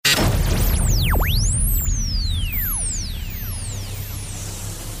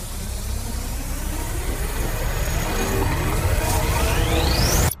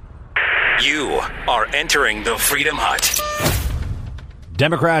entering the Freedom Hut.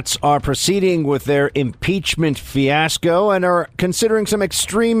 Democrats are proceeding with their impeachment fiasco and are considering some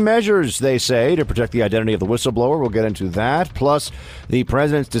extreme measures, they say, to protect the identity of the whistleblower. We'll get into that. Plus, the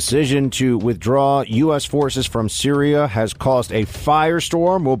president's decision to withdraw U.S. forces from Syria has caused a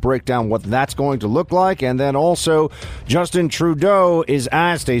firestorm. We'll break down what that's going to look like. And then also, Justin Trudeau is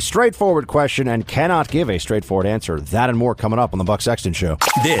asked a straightforward question and cannot give a straightforward answer. That and more coming up on the Buck Sexton Show.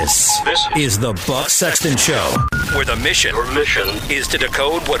 This is the Buck Sexton Show, where the mission is to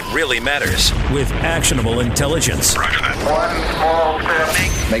decode what really matters with actionable intelligence. One small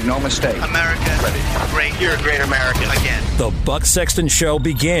step. Make no mistake. America, great. You're a great American again. The Buck Sexton Show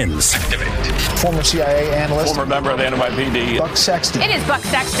begins Former CIA analyst. Former member of the NYPD. Buck Sexton. It is Buck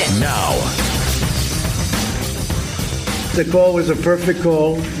Sexton. now. The call was a perfect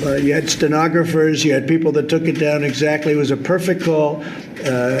call. You had stenographers. You had people that took it down exactly. It was a perfect call.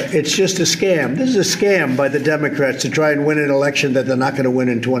 It's just a scam. This is a scam by the Democrats to try and win an election that they're not going to win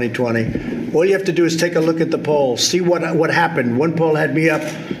in 2020. All you have to do is take a look at the polls, see what happened. One poll had me up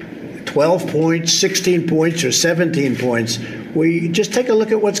 12 points, 16 points, or 17 points. We just take a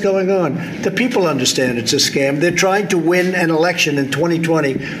look at what's going on. The people understand it's a scam. They're trying to win an election in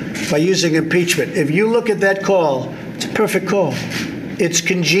 2020 by using impeachment. If you look at that call, it's a perfect call. It's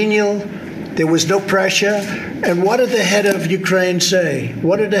congenial. There was no pressure. And what did the head of Ukraine say?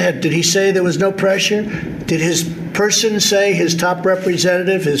 Did he say there was no pressure? Did his person say, his top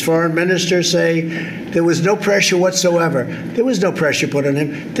representative, his foreign minister say there was no pressure whatsoever? There was no pressure put on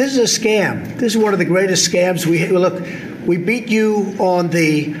him. This is a scam. This is one of the greatest scams. We beat you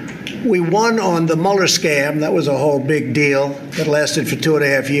we won on the Mueller scam. That was a whole big deal that lasted for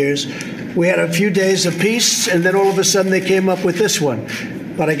 2.5 years. We had a few days of peace, and then all of a sudden they came up with this one.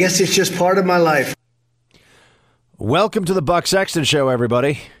 But I guess it's just part of my life. Welcome to the Buck Sexton Show,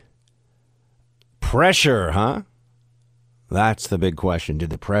 everybody. Pressure, huh? That's the big question. Did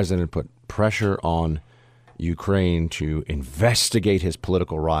the president put pressure on Ukraine to investigate his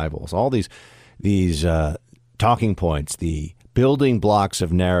political rivals? All these talking points, the building blocks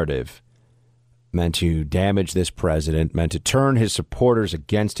of narrative meant to damage this president, meant to turn his supporters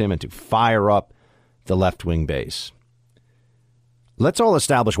against him and to fire up the left-wing base. Let's all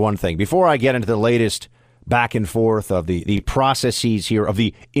establish one thing. Before I get into the latest back and forth of the processes here of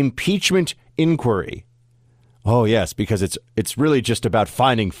the impeachment inquiry. Oh, yes, because it's really just about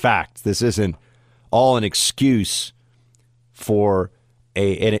finding facts. This isn't all an excuse for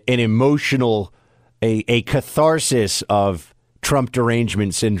an emotional, a catharsis of Trump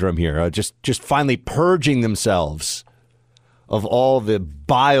derangement syndrome here. Just finally purging themselves of all the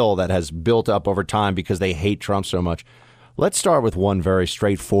bile that has built up over time because they hate Trump so much. Let's start with one very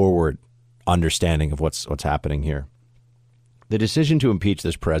straightforward understanding of what's happening here. The decision to impeach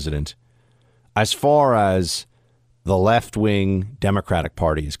this president, as far as the left-wing Democratic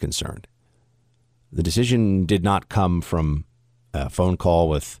Party is concerned, the decision did not come from a phone call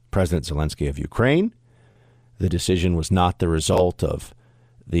with President Zelensky of Ukraine. The decision was not the result of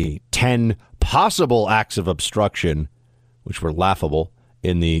the 10 possible acts of obstruction, which were laughable,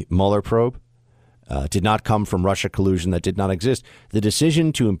 in the Mueller probe. Did not come from Russia collusion that did not exist. The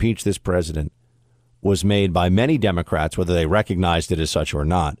decision to impeach this president was made by many Democrats, whether they recognized it as such or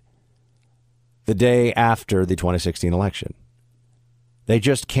not, the day after the 2016 election. They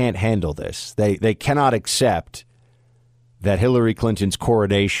just can't handle this. They cannot accept that Hillary Clinton's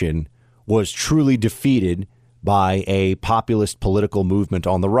coronation was truly defeated by a populist political movement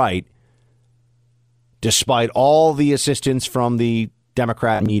on the right, despite all the assistance from the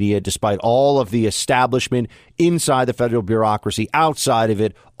Democrat media, despite all of the establishment inside the federal bureaucracy, outside of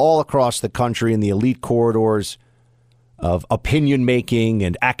it, all across the country in the elite corridors of opinion making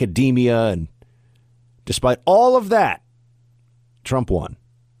and academia. And despite all of that, Trump won.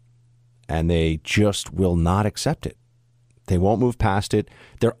 And they just will not accept it. They won't move past it.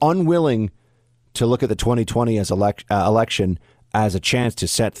 They're unwilling to look at the 2020 as election as a chance to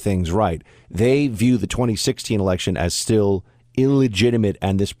set things right. They view the 2016 election as still illegitimate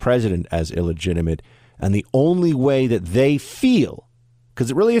and this president as illegitimate. And the only way that they feel,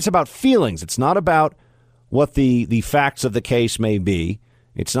 because it really is about feelings. It's not about what the facts of the case may be.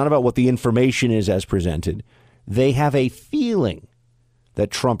 It's not about what the information is as presented. They have a feeling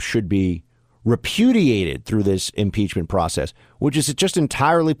that Trump should be repudiated through this impeachment process, which is just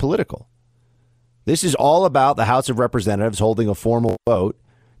entirely political. This is all about the House of Representatives holding a formal vote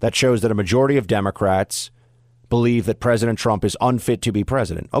that shows that a majority of Democrats believe that President Trump is unfit to be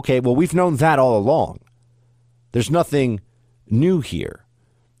president. Okay, well, we've known that all along. There's nothing new here.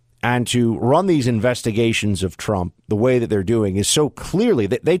 And to run these investigations of Trump the way that they're doing is so clearly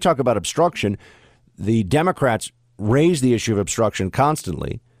that they talk about obstruction. the Democrats raise the issue of obstruction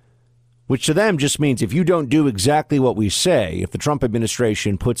constantly, which to them just means if you don't do exactly what we say, if the Trump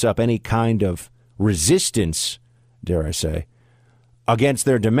administration puts up any kind of resistance, dare I say, against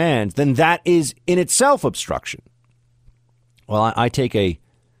their demands, then that is in itself obstruction. Well, I take a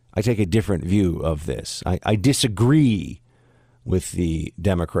different view of this. I disagree with the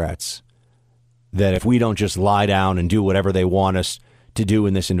Democrats that if we don't just lie down and do whatever they want us to do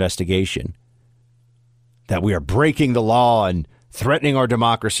in this investigation, that we are breaking the law and threatening our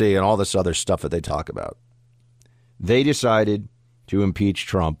democracy and all this other stuff that they talk about. They decided to impeach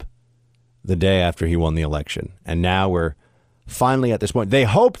Trump the day after he won the election. And now we're finally at this point. They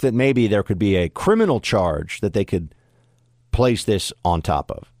hoped that maybe there could be a criminal charge that they could place this on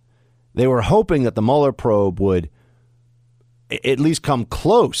top of. They were hoping that the Mueller probe would at least come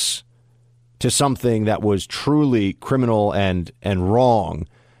close to something that was truly criminal and wrong,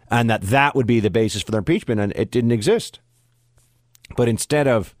 and that would be the basis for their impeachment, and it didn't exist. But instead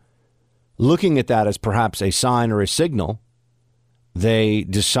of looking at that as perhaps a sign or a signal, they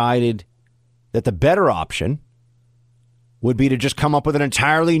decided that the better option would be to just come up with an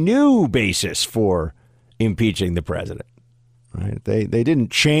entirely new basis for impeaching the president. Right? They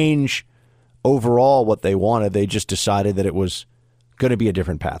didn't change overall what they wanted. They just decided that it was going to be a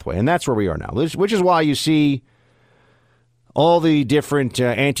different pathway. And that's where we are now, which is why you see all the different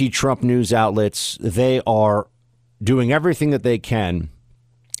anti-Trump news outlets. They are doing everything that they can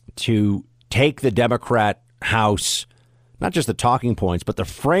to take the Democrat House, not just the talking points, but the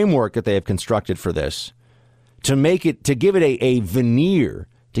framework that they have constructed for this, to make it, to give it a veneer,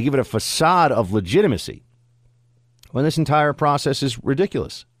 to give it a facade of legitimacy, when this entire process is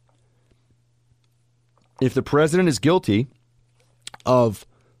ridiculous. If the president is guilty of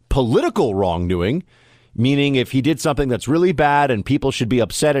political wrongdoing, meaning if he did something that's really bad and people should be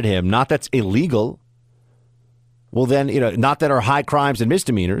upset at him, not that's illegal, well then, not that are high crimes and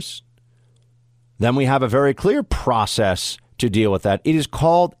misdemeanors, then we have a very clear process to deal with that. It is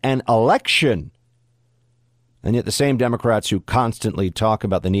called an election. And yet the same Democrats who constantly talk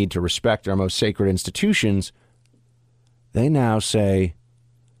about the need to respect our most sacred institutions, they now say,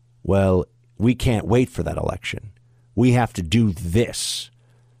 well, we can't wait for that election. We have to do this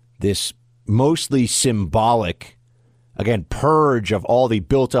mostly symbolic, again, purge of all the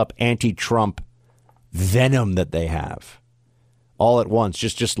built up anti-Trump venom that they have all at once.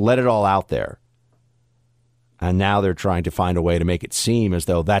 Just let it all out there. And now they're trying to find a way to make it seem as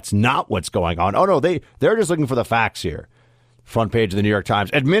though that's not what's going on. Oh, no, they're just looking for the facts here. Front page of the New York Times.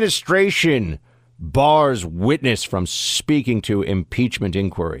 Administration bars witness from speaking to impeachment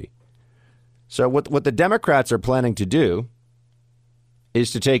inquiry. So what the Democrats are planning to do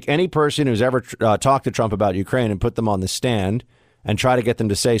is to take any person who's ever talked to Trump about Ukraine and put them on the stand and try to get them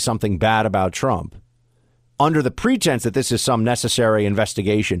to say something bad about Trump under the pretense that this is some necessary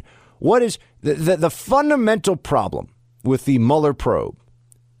investigation. What is the fundamental problem with the Mueller probe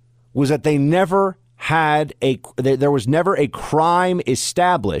was that they never had there was never a crime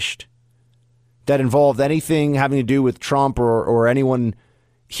established that involved anything having to do with Trump or anyone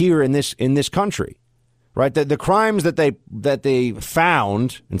here in this country. Right. The crimes that they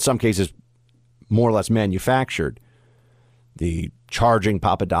found, in some cases more or less manufactured, the charging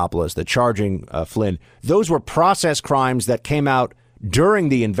Papadopoulos, the charging Flynn, those were process crimes that came out during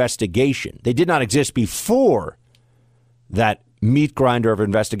the investigation. They did not exist before that meat grinder of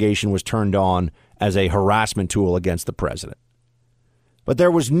investigation was turned on as a harassment tool against the president. But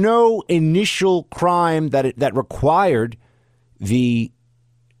there was no initial crime that required the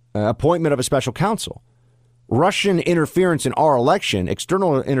appointment of a special counsel. Russian interference in our election,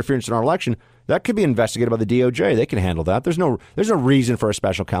 external interference in our election, that could be investigated by the DOJ. They can handle that. There's no reason for a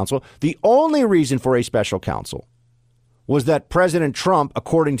special counsel. The only reason for a special counsel was that President Trump,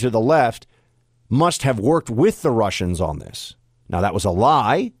 according to the left, must have worked with the Russians on this. Now, that was a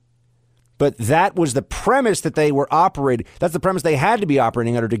lie, but that was the premise that they were operating. That's the premise they had to be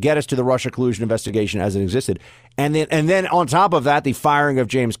operating under to get us to the Russia collusion investigation as it existed. And then on top of that, the firing of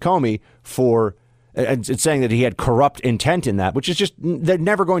James Comey for saying that he had corrupt intent in that, which is just, they're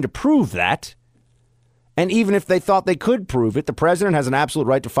never going to prove that. And even if they thought they could prove it, the president has an absolute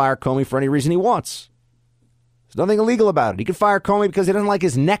right to fire Comey for any reason he wants. There's nothing illegal about it. He could fire Comey because he doesn't like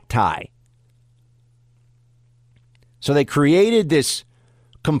his necktie. So they created this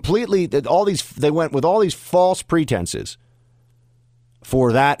completely, they went with all these false pretenses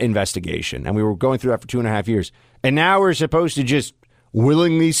for that investigation. And we were going through that for 2.5 years. And now we're supposed to just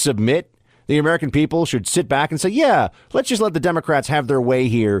willingly submit. The American people should sit back and say, yeah, let's just let the Democrats have their way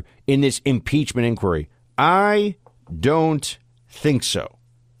here in this impeachment inquiry. I don't think so.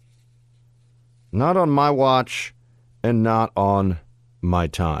 Not on my watch and not on my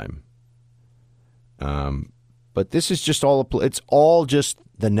time. But this is just it's all just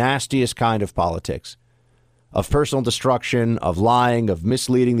the nastiest kind of politics, of personal destruction, of lying, of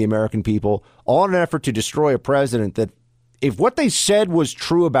misleading the American people, all in an effort to destroy a president that, if what they said was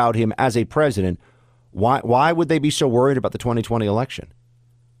true about him as a president, why would they be so worried about the 2020 election?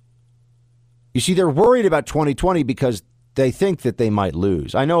 You see, they're worried about 2020 because they think that they might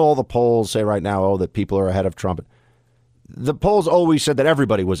lose. I know all the polls say right now, that people are ahead of Trump. The polls always said that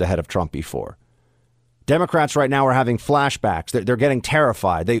everybody was ahead of Trump before. Democrats right now are having flashbacks. They're getting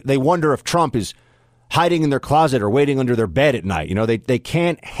terrified. They wonder if Trump is hiding in their closet or waiting under their bed at night. They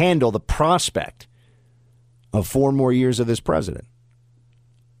can't handle the prospect of 4 more years of this president.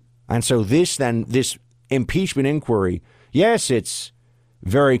 And so this impeachment inquiry, yes, it's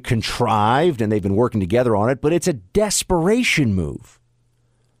very contrived and they've been working together on it, but it's a desperation move.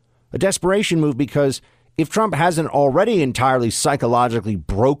 A desperation move because if Trump hasn't already entirely psychologically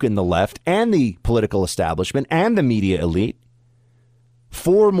broken the left and the political establishment and the media elite,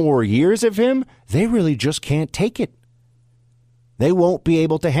 4 more years of him, they really just can't take it. They won't be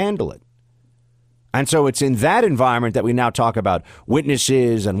able to handle it. And so it's in that environment that we now talk about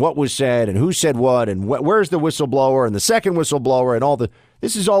witnesses and what was said and who said what and where's the whistleblower and the second whistleblower and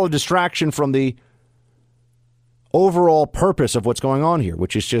this is all a distraction from the overall purpose of what's going on here,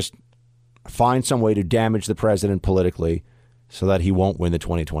 which is just find some way to damage the president politically so that he won't win the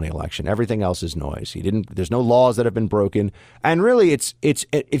 2020 election. Everything else is noise. There's no laws that have been broken. And really, it's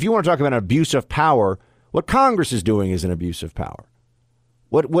if you want to talk about an abuse of power, what Congress is doing is an abuse of power.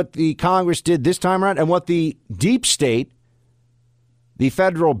 What the Congress did this time around and what the deep state, the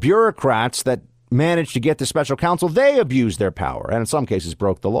federal bureaucrats that managed to get the special counsel, they abused their power and in some cases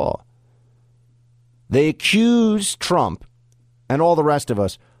broke the law. They accuse Trump and all the rest of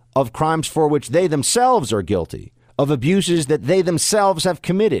us of crimes for which they themselves are guilty, of abuses that they themselves have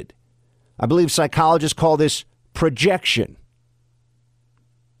committed. I believe psychologists call this projection.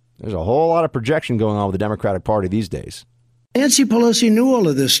 There's a whole lot of projection going on with the Democratic Party these days. Nancy Pelosi knew all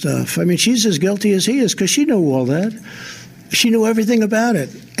of this stuff. I mean, she's as guilty as he is because she knew all that. She knew everything about it,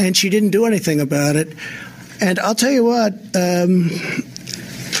 and she didn't do anything about it. And I'll tell you what,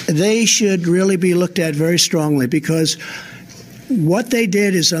 they should really be looked at very strongly because what they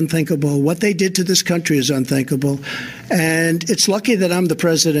did is unthinkable. What they did to this country is unthinkable. And it's lucky that I'm the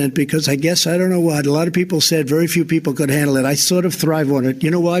president because I guess, I don't know what, a lot of people said very few people could handle it. I sort of thrive on it.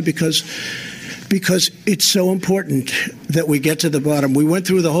 You know why? Because it's so important that we get to the bottom. We went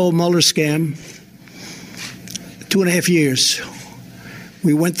through the whole Mueller scam, 2.5 years.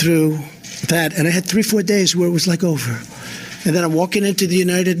 We went through that, and I had 3-4 days where it was like over. And then I'm walking into the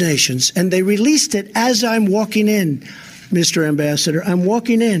United Nations, and they released it as I'm walking in, Mr. Ambassador. I'm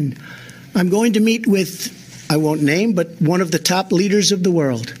walking in. I'm going to meet with, I won't name, but one of the top leaders of the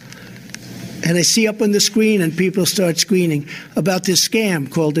world. And I see up on the screen and people start screaming about this scam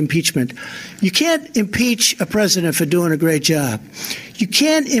called impeachment. You can't impeach a president for doing a great job. You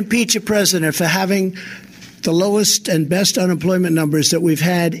can't impeach a president for having the lowest and best unemployment numbers that we've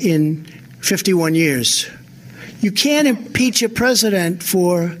had in 51 years. You can't impeach a president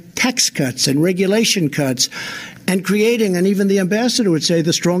for tax cuts and regulation cuts and creating, and even the ambassador would say,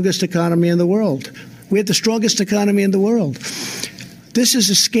 the strongest economy in the world. We have the strongest economy in the world. This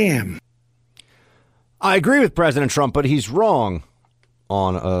is a scam. I agree with President Trump, but he's wrong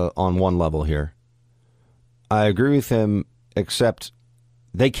on one level here. I agree with him, except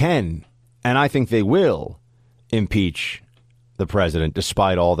they can, and I think they will, impeach the president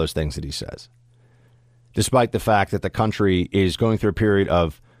despite all those things that he says. Despite the fact that the country is going through a period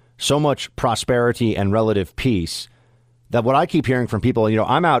of so much prosperity and relative peace that what I keep hearing from people,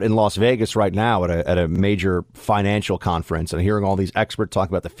 I'm out in Las Vegas right now at a major financial conference and hearing all these experts talk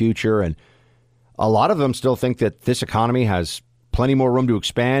about the future, and a lot of them still think that this economy has plenty more room to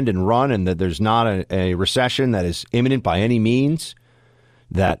expand and run and that there's not a recession that is imminent by any means,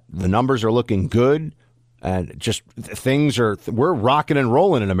 that the numbers are looking good and just we're rocking and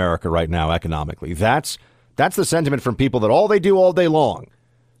rolling in America right now economically. That's the sentiment from people that all they do all day long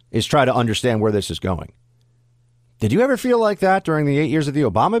is try to understand where this is going. Did you ever feel like that during the 8 years of the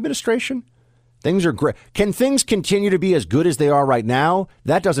Obama administration? Things are great. Can things continue to be as good as they are right now?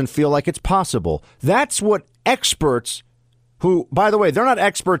 That doesn't feel like it's possible. That's what experts who, by the way, they're not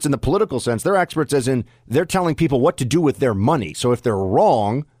experts in the political sense. They're experts as in they're telling people what to do with their money. So if they're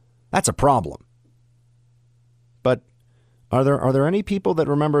wrong, that's a problem. But are there any people that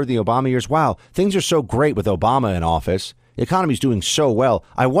remember the Obama years? Wow, things are so great with Obama in office. The economy's doing so well.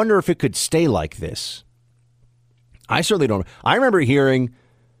 I wonder if it could stay like this. I certainly don't. I remember hearing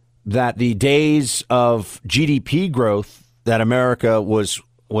that the days of GDP growth that America was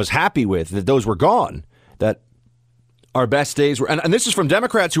happy with, that those were gone, that our best days were. And this is from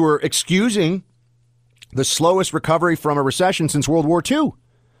Democrats who are excusing the slowest recovery from a recession since World War II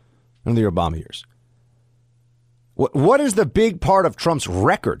in the Obama years. What is the big part of Trump's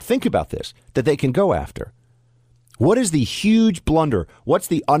record? Think about this, that they can go after. What is the huge blunder? What's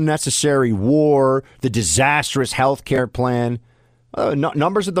the unnecessary war, the disastrous health care plan?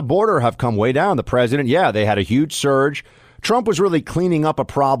 Numbers at the border have come way down. The president, they had a huge surge. Trump was really cleaning up a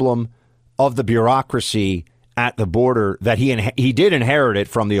problem of the bureaucracy at the border that he did inherit it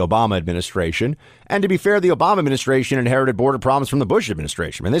from the Obama administration. And to be fair, the Obama administration inherited border problems from the Bush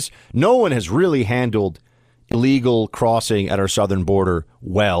administration. And no one has really handled illegal crossing at our southern border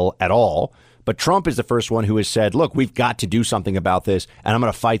well at all. But Trump is the first one who has said, look, we've got to do something about this, and I'm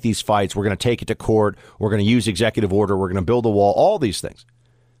going to fight these fights. We're going to take it to court. We're going to use executive order. We're going to build a wall, all these things.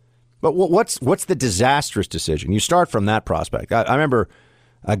 But what's the disastrous decision? You start from that prospect. I remember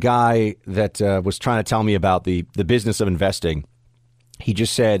a guy that was trying to tell me about the business of investing. He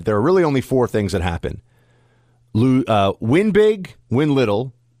just said there are really only four things that happen. Win big, win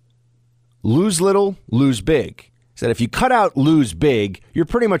little, lose big. He said if you cut out lose big, you're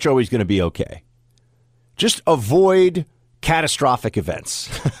pretty much always going to be okay. Just avoid catastrophic events.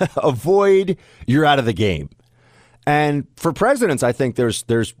 Avoid you're out of the game. And for presidents, I think there's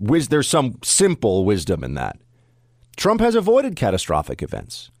some simple wisdom in that. Trump has avoided catastrophic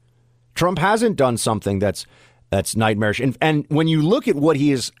events. Trump hasn't done something that's nightmarish. And when you look at what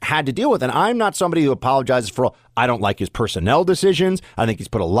he has had to deal with, and I'm not somebody who apologizes for, I don't like his personnel decisions. I think he's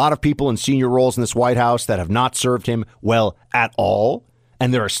put a lot of people in senior roles in this White House that have not served him well at all.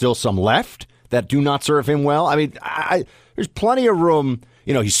 And there are still some left that do not serve him well. I mean, there's plenty of room.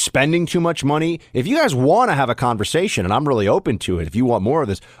 He's spending too much money. If you guys want to have a conversation, and I'm really open to it, if you want more of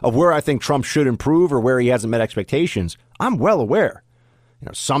this, of where I think Trump should improve or where he hasn't met expectations, I'm well aware.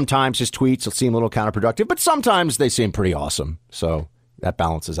 Sometimes his tweets will seem a little counterproductive, but sometimes they seem pretty awesome. So that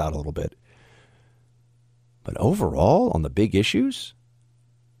balances out a little bit. But overall, on the big issues,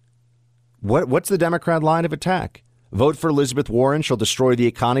 what's the Democrat line of attack? Vote for Elizabeth Warren. She'll destroy the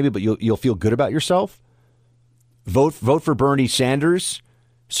economy, but you'll feel good about yourself. Vote for Bernie Sanders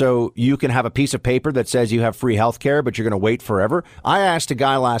so you can have a piece of paper that says you have free health care, but you're going to wait forever. I asked a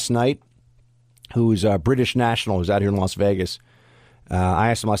guy last night who's a British national who's out here in Las Vegas. I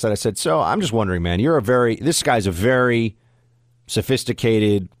asked him last night, I said, so I'm just wondering, man, this guy's a very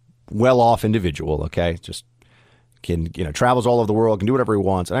sophisticated, well-off individual, okay? Just travels all over the world, can do whatever he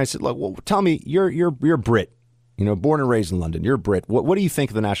wants. And I said, look, well, tell me, you're Brit, born and raised in London. You're Brit. What do you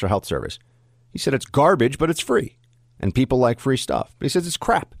think of the National Health Service? He said it's garbage, but it's free. And people like free stuff. But he says it's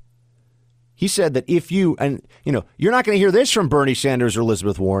crap. He said that if you, and you're not going to hear this from Bernie Sanders or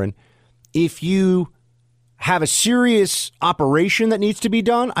Elizabeth Warren, if you have a serious operation that needs to be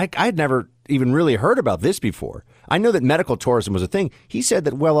done, I'd never even really heard about this before. I know that medical tourism was a thing. He said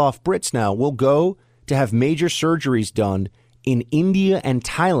that well-off Brits now will go to have major surgeries done in India and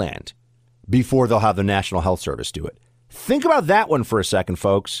Thailand before they'll have the National Health Service do it. Think about that one for a second,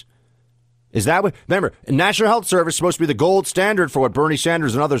 folks. Is that what? Remember, National Health Service is supposed to be the gold standard for what Bernie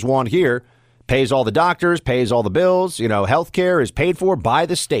Sanders and others want here. Pays all the doctors, pays all the bills. Health care is paid for by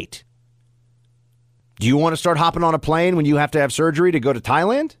the state. Do you want to start hopping on a plane when you have to have surgery to go to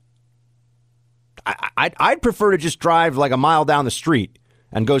Thailand? I'd prefer to just drive like a mile down the street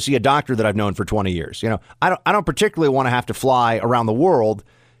and go see a doctor that I've known for 20 years. I don't particularly want to have to fly around the world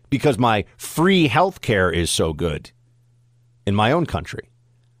because my free health care is so good in my own country.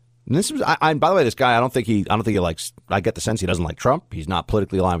 And this was, by the way, this guy, I don't think he likes, I get the sense he doesn't like Trump. He's not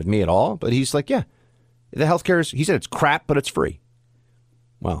politically aligned with me at all. But he's like, yeah, the health care he said it's crap, but it's free.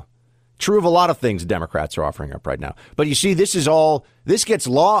 Well, true of a lot of things Democrats are offering up right now. But you see, this gets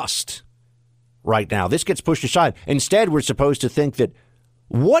lost right now. This gets pushed aside. Instead, we're supposed to think that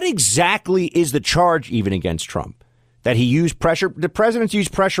what exactly is the charge even against Trump? That he used pressure? The presidents use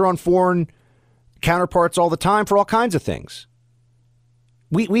pressure on foreign counterparts all the time for all kinds of things.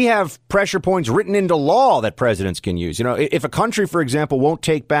 We have pressure points written into law that presidents can use. If a country, for example, won't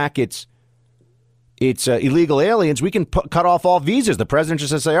take back its illegal aliens, we can cut off all visas. The president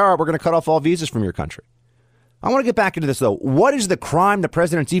just says, all right, we're going to cut off all visas from your country. I want to get back into this, though. What is the crime the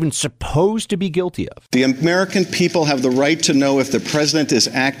president's even supposed to be guilty of? The American people have the right to know if the president is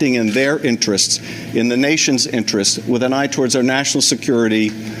acting in their interests, in the nation's interests, with an eye towards our national security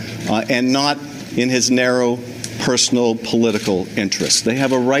and not in his narrow personal political interests. They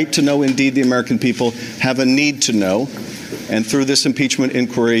have a right to know. Indeed, the American people have a need to know. And through this impeachment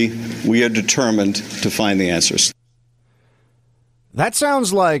inquiry, we are determined to find the answers. That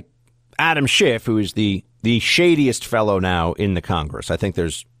sounds like Adam Schiff, who is the shadiest fellow now in the Congress. I think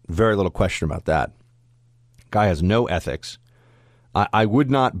there's very little question about that. Guy has no ethics. I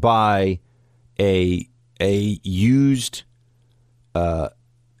would not buy a used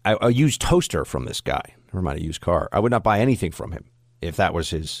toaster from this guy. Never mind a used car. I would not buy anything from him if that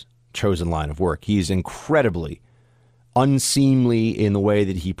was his chosen line of work. He's incredibly unseemly in the way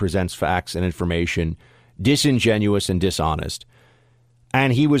that he presents facts and information, disingenuous and dishonest.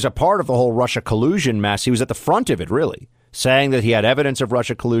 And he was a part of the whole Russia collusion mess. He was at the front of it, really, saying that he had evidence of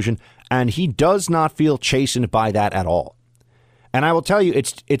Russia collusion, and he does not feel chastened by that at all. And I will tell you,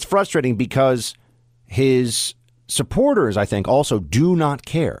 it's frustrating because his supporters, I think, also do not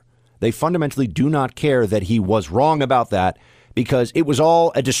care. They fundamentally do not care that he was wrong about that because it was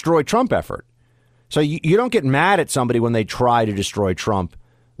all a destroy Trump effort. So you don't get mad at somebody when they try to destroy Trump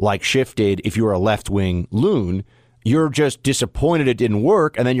like Schiff did if you're a left-wing loon. You're just disappointed it didn't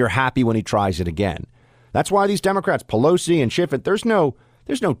work, and then you're happy when he tries it again. That's why these Democrats, Pelosi and Schiff, there's no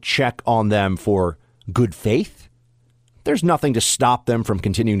check on them for good faith. There's nothing to stop them from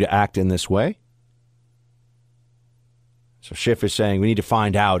continuing to act in this way. So Schiff is saying we need to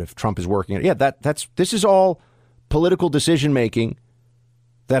find out if Trump is working. Yeah, this is all political decision making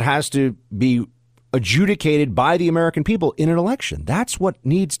that has to be adjudicated by the American people in an election. That's what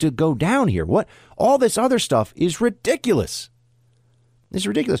needs to go down here. All this other stuff is ridiculous. It's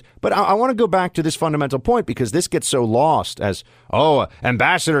ridiculous. But I want to go back to this fundamental point because this gets so lost as,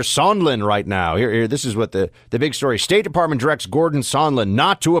 Ambassador Sondland right now. Here, this is what the big story. State Department directs Gordon Sondland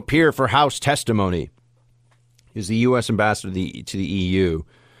not to appear for House testimony. He's the U.S. ambassador to the EU.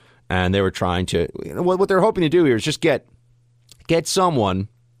 And they were trying to, what they're hoping to do here is just get someone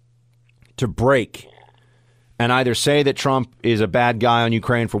to break and either say that Trump is a bad guy on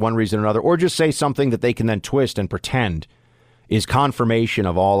Ukraine for one reason or another, or just say something that they can then twist and pretend is confirmation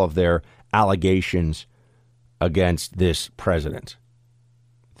of all of their allegations against this president.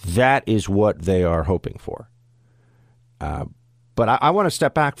 That is what they are hoping for. But I want to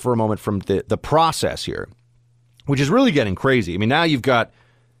step back for a moment from the process here, which is really getting crazy. I mean, now you've got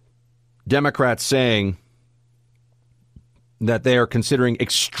Democrats saying that they are considering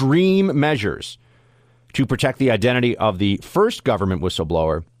extreme measures to protect the identity of the first government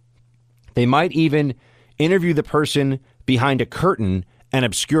whistleblower. They might even interview the person behind a curtain and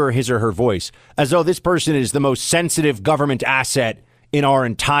obscure his or her voice, as though this person is the most sensitive government asset in our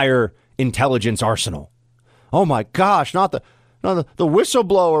entire intelligence arsenal. Oh my gosh, not the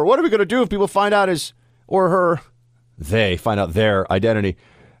whistleblower. What are we going to do if people find out his or her, they find out their identity?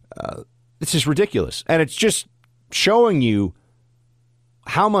 This is ridiculous. And it's just showing you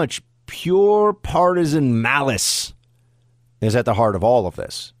how much pure partisan malice is at the heart of all of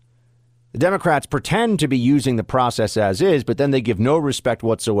this. The Democrats pretend to be using the process as is, but then they give no respect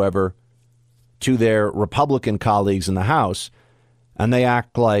whatsoever to their Republican colleagues in the House, and they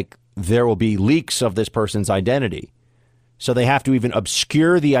act like there will be leaks of this person's identity. So they have to even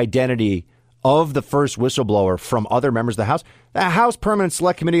obscure the identity of the first whistleblower from other members of the House. The House Permanent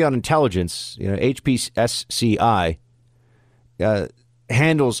Select Committee on Intelligence, HPSCI,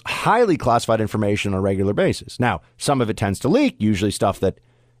 handles highly classified information on a regular basis. Now, some of it tends to leak, usually stuff that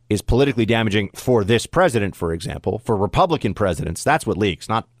is politically damaging for this president, for example. For Republican presidents, that's what leaks,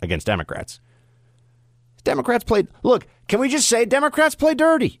 not against Democrats. Democrats played, look, can we just say Democrats play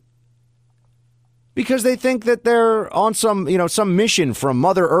dirty? Because they think that they're on some mission from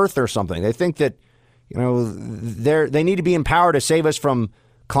Mother Earth or something. They think that, they need to be empowered to save us from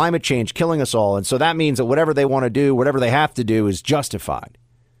climate change killing us all. And so that means that whatever they want to do, whatever they have to do is justified.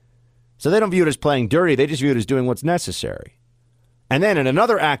 So they don't view it as playing dirty. They just view it as doing what's necessary. And then in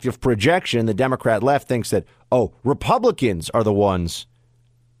another act of projection, the Democrat left thinks that, Republicans are the ones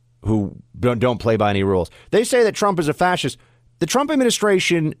who don't play by any rules. They say that Trump is a fascist. The Trump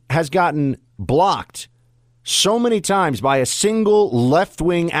administration has gotten blocked so many times by a single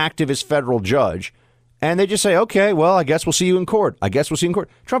left-wing activist federal judge. And they just say, okay, well, I guess we'll see you in court.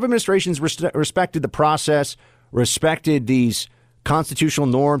 Trump administration's respected the process, respected these constitutional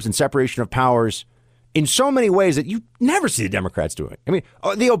norms and separation of powers in so many ways that you never see the Democrats doing. I mean,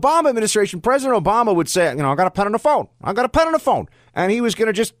 the Obama administration, President Obama would say, I got a pen on the phone. And he was going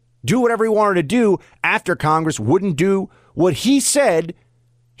to just do whatever he wanted to do after Congress wouldn't do what he said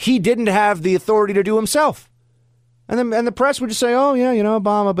he didn't have the authority to do himself. And the press would just say,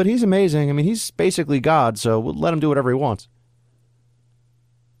 Obama, but he's amazing. I mean, he's basically God, so we'll let him do whatever he wants.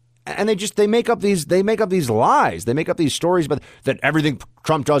 And they make up these lies. They make up these stories about that everything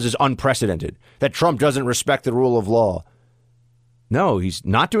Trump does is unprecedented, that Trump doesn't respect the rule of law. No, he's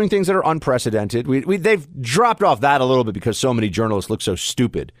not doing things that are unprecedented. They've dropped off that a little bit because so many journalists look so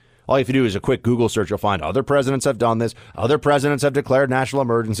stupid All you have to do is a quick Google search. You'll find other presidents have done this. Other presidents have declared national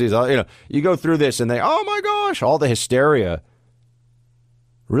emergencies. You go through this and oh my gosh, all the hysteria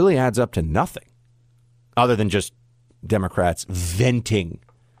really adds up to nothing other than just Democrats venting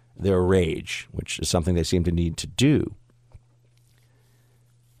their rage, which is something they seem to need to do.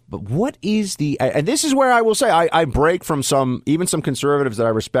 But what is and this is where I will say I break from even some conservatives that I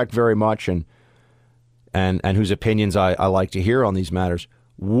respect very much and whose opinions I like to hear on these matters.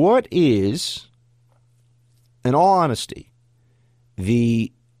 What is, in all honesty,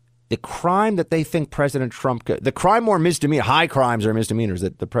 the crime that they think President Trump, the crime or misdemeanor, high crimes or misdemeanors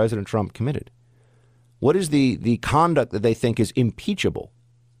that the President Trump committed? What is the conduct that they think is impeachable?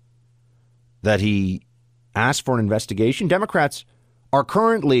 That he asked for an investigation? Democrats are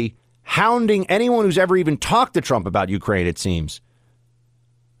currently hounding anyone who's ever even talked to Trump about Ukraine, it seems.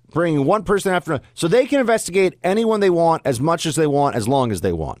 Bringing one person after another. So they can investigate anyone they want, as much as they want, as long as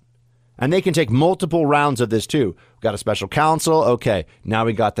they want. And they can take multiple rounds of this, too. We've got a special counsel. Okay. Now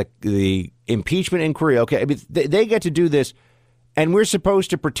we got the impeachment inquiry. Okay. I mean, they get to do this. And we're supposed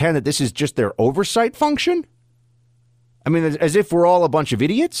to pretend that this is just their oversight function? I mean, as if we're all a bunch of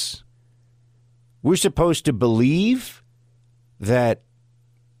idiots? We're supposed to believe that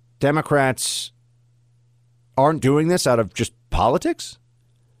Democrats aren't doing this out of just politics?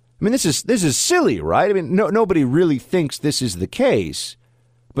 I mean, this is silly, right? I mean, nobody really thinks this is the case,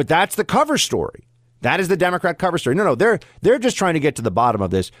 but that's the cover story. That is the Democrat cover story. No, they're just trying to get to the bottom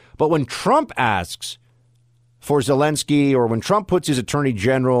of this. But when Trump asks for Zelensky, or when Trump puts his attorney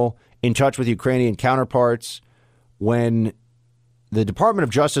general in touch with Ukrainian counterparts, when the Department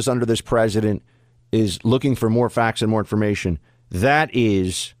of Justice under this president is looking for more facts and more information, that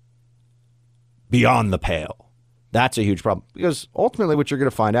is beyond the pale. That's a huge problem, because ultimately what you're going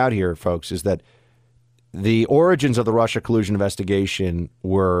to find out here, folks, is that the origins of the Russia collusion investigation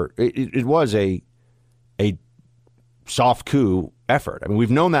it was a soft coup effort. I mean,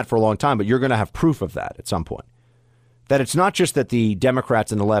 we've known that for a long time, but you're going to have proof of that at some point. That it's not just that the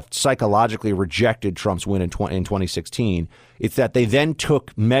Democrats and the left psychologically rejected Trump's win in 2016. It's that they then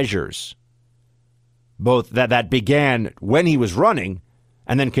took measures, both that began when he was running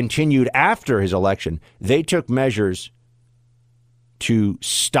and then continued after his election. They took measures to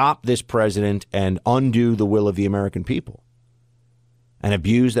stop this president and undo the will of the American people, and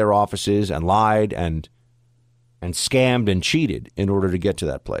abused their offices and lied and scammed and cheated in order to get to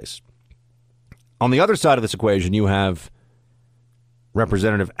that place. On the other side of this equation, you have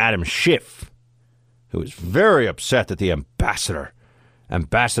Representative Adam Schiff, who is very upset that the ambassador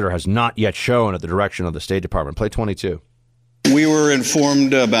has not yet shown at the direction of the State Department. Play 22. We were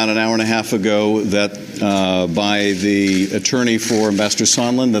informed about an hour and a half ago that by the attorney for Ambassador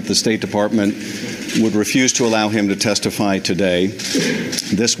Sondland that the State Department would refuse to allow him to testify today.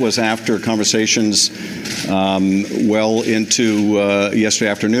 This was after conversations well into yesterday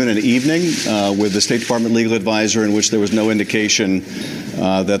afternoon and evening with the State Department legal advisor, in which there was no indication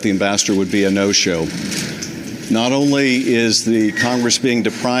that the ambassador would be a no-show. Not only is the Congress being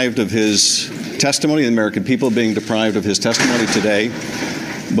deprived of his testimony, the American people being deprived of his testimony today,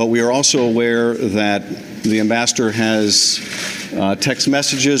 but we are also aware that the ambassador has text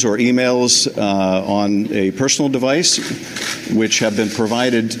messages or emails on a personal device, which have been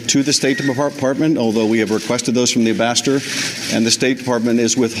provided to the State Department, although we have requested those from the ambassador, and the State Department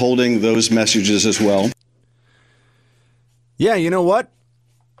is withholding those messages as well. Yeah, you know what?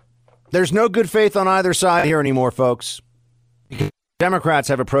 There's no good faith on either side here anymore, folks. Democrats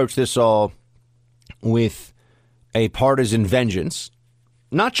have approached this all with a partisan vengeance.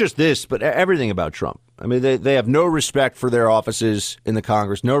 Not just this, but everything about Trump. I mean, they have no respect for their offices in the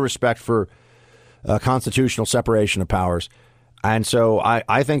Congress, no respect for constitutional separation of powers. And so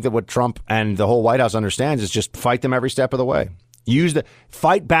I think that what Trump and the whole White House understands is just fight them every step of the way.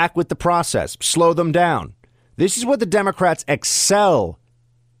 Fight back with the process. Slow them down. This is what the Democrats excel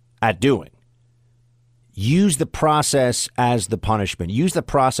at doing. Use the process as the punishment. Use the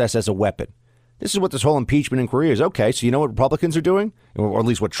process as a weapon. This is what this whole impeachment inquiry is. Okay, so you know what Republicans are doing? Or at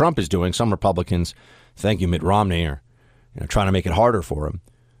least what Trump is doing. Some Republicans, thank you, Mitt Romney, are trying to make it harder for him.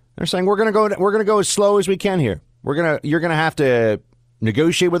 They're saying we're going to go as slow as we can here. You're going to have to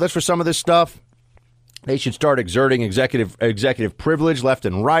negotiate with us for some of this stuff. They should start exerting executive privilege left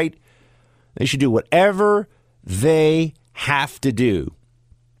and right. They should do whatever they have to do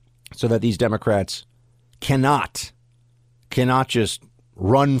so that these Democrats cannot just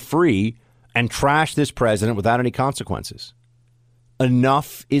run free and trash this president without any consequences.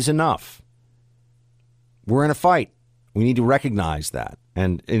 Enough is enough. We're in a fight. We need to recognize that.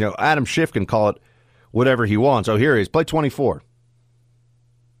 And, Adam Schiff can call it whatever he wants. Oh, here he is. Play 24.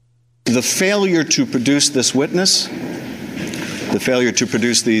 The failure to produce this witness, the failure to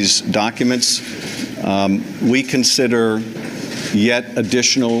produce these documents, we consider yet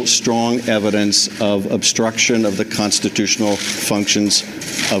additional strong evidence of obstruction of the constitutional functions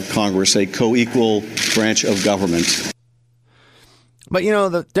of Congress, a co-equal branch of government. But,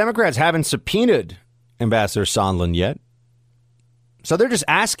 the Democrats haven't subpoenaed Ambassador Sondland yet. So they're just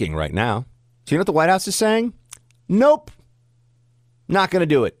asking right now. So you know what the White House is saying? Nope. Not going to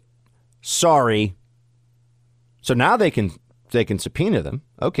do it. Sorry. So now they can subpoena them.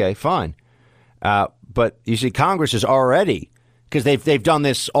 Okay, fine. But you see, Congress is already, because they've done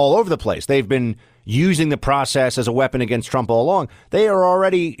this all over the place. They've been using the process as a weapon against Trump all along. They are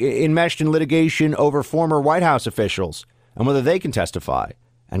already enmeshed in litigation over former White House officials and whether they can testify.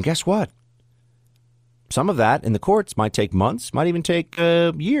 And guess what? Some of that in the courts might take months, might even take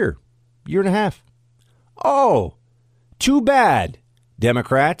a year and a half. Oh, too bad,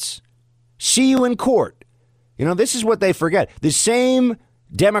 Democrats. See you in court. This is what they forget. The same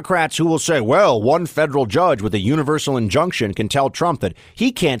Democrats who will say, well, one federal judge with a universal injunction can tell Trump that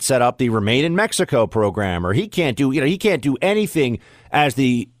he can't set up the Remain in Mexico program, or he can't do anything as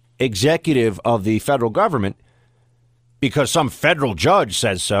the executive of the federal government because some federal judge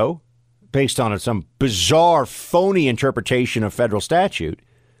says so, based on some bizarre, phony interpretation of federal statute.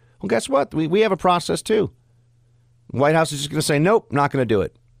 Well, guess what? We have a process, too. The White House is just going to say, nope, not going to do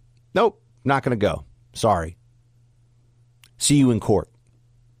it. Nope, not going to go. Sorry. See you in court.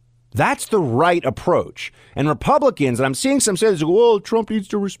 That's the right approach. And Republicans, and I'm seeing some say, well, Trump needs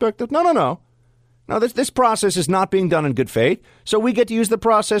to respect that. No. No, this process is not being done in good faith, so we get to use the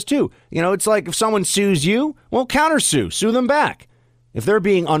process, too. It's like if someone sues you, well, countersue. Sue them back. If they're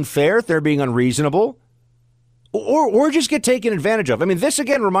being unfair, if they're being unreasonable, or just get taken advantage of. I mean, this,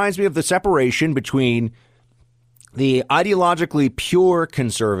 again, reminds me of the separation between the ideologically pure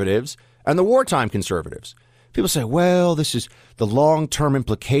conservatives and the wartime conservatives. People say, well, this is the long-term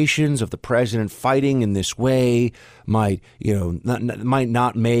implications of the president fighting in this way might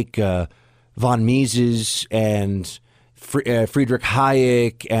not make von Mises and Friedrich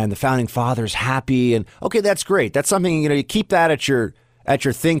Hayek and the founding fathers happy. And OK, that's great. That's something, you keep that at your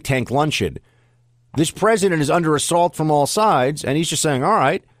think tank luncheon. This president is under assault from all sides, and he's just saying, all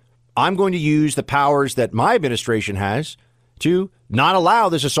right, I'm going to use the powers that my administration has to not allow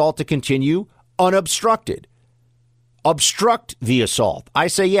this assault to continue unobstructed. Obstruct the assault. I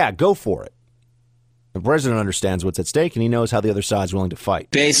say, yeah, go for it. The president understands what's at stake, and he knows how the other side's willing to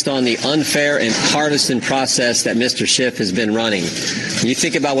fight. Based on the unfair and partisan process that Mr. Schiff has been running, when you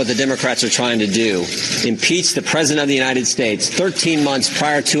think about what the Democrats are trying to do, impeach the president of the United States 13 months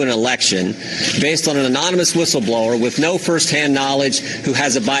prior to an election based on an anonymous whistleblower with no firsthand knowledge who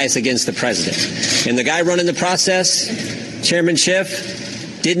has a bias against the president. And the guy running the process, Chairman Schiff,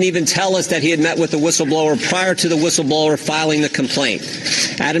 didn't even tell us that he had met with the whistleblower prior to the whistleblower filing the complaint.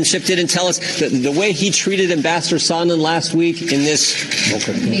 Adam Schiff didn't tell us the way he treated Ambassador Sondland last week in this,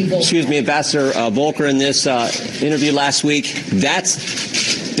 Ambassador Volker in this interview last week.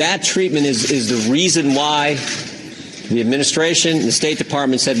 That treatment is the reason why the administration and the State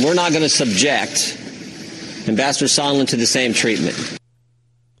Department said we're not going to subject Ambassador Sondland to the same treatment.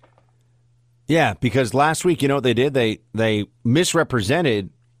 Yeah, because last week, you know what they did? They misrepresented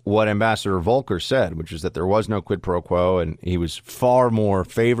what Ambassador Volker said, which is that there was no quid pro quo and he was far more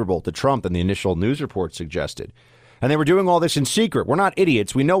favorable to Trump than the initial news report suggested. And they were doing all this in secret. We're not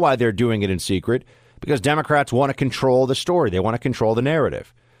idiots. We know why they're doing it in secret, because Democrats want to control the story. They want to control the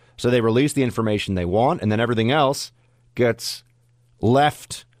narrative. So they release the information they want, and then everything else gets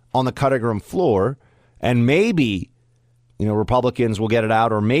left on the cutting room floor, and maybe Republicans will get it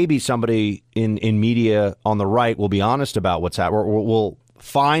out, or maybe somebody in media on the right will be honest about what's happening, or will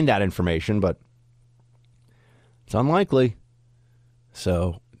find that information, but it's unlikely.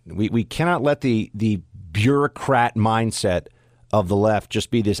 So we cannot let the bureaucrat mindset of the left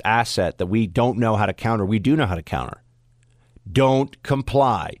just be this asset that we don't know how to counter. We do know how to counter. Don't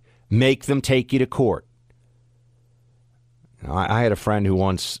comply. Make them take you to court. I had a friend who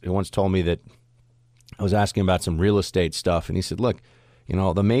once told me that I was asking about some real estate stuff, and he said, look,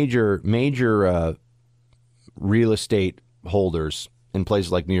 the major real estate holders in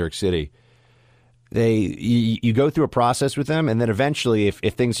places like New York City, you go through a process with them, and then eventually, if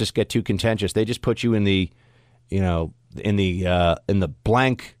things just get too contentious, they just put you in the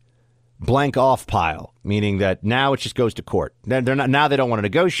blank off pile, meaning that now it just goes to court. They're not, now they don't want to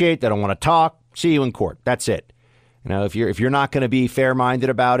negotiate, they don't want to talk. See you in court. That's it. If you're not going to be fair-minded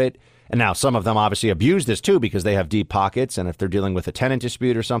about it. And now some of them obviously abuse this, too, because they have deep pockets, and if they're dealing with a tenant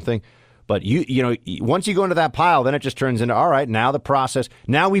dispute or something. But once you go into that pile, then it just turns into, all right, now the process.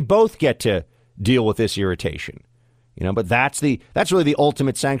 Now we both get to deal with this irritation. But that's really the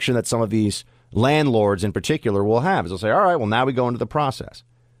ultimate sanction that some of these landlords in particular will have. Is they'll say, all right, well, now we go into the process.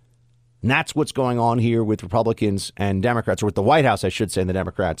 And that's what's going on here with Republicans and Democrats, or with the White House, I should say, and the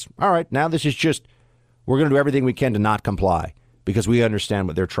Democrats. All right, now this is just, we're going to do everything we can to not comply because we understand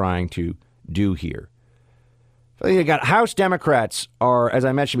what they're trying to do here. So you got House Democrats are, as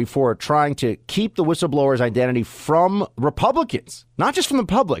I mentioned before, trying to keep the whistleblower's identity from Republicans, not just from the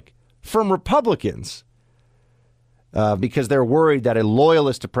public, from Republicans, because they're worried that a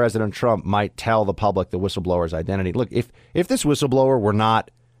loyalist to President Trump might tell the public the whistleblower's identity. Look, if this whistleblower were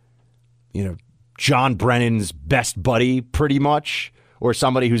not, John Brennan's best buddy, pretty much, or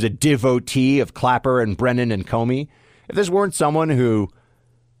somebody who's a devotee of Clapper and Brennan and Comey, if this weren't someone who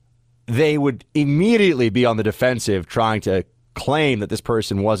they would immediately be on the defensive trying to claim that this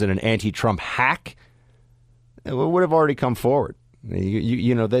person wasn't an anti-Trump hack, it would have already come forward.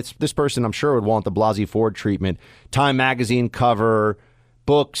 This person, I'm sure, would want the Blasey Ford treatment, Time magazine cover,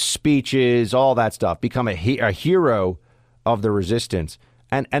 books, speeches, all that stuff, become a hero of the resistance.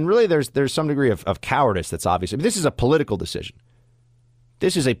 And really, there's some degree of cowardice that's obvious. I mean, this is a political decision.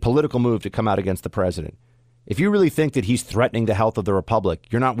 This is a political move to come out against the president. If you really think that he's threatening the health of the republic,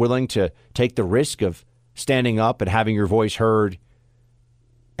 you're not willing to take the risk of standing up and having your voice heard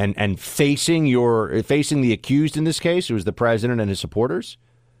and facing the accused in this case, who is the president and his supporters.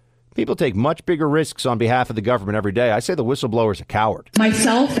 People take much bigger risks on behalf of the government every day. I say the whistleblower is a coward.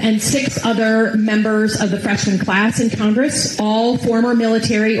 Myself and 6 other members of the freshman class in Congress, all former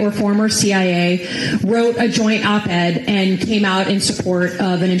military or former CIA, wrote a joint op-ed and came out in support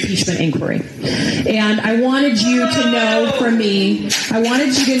of an impeachment inquiry. And I wanted you to know from me,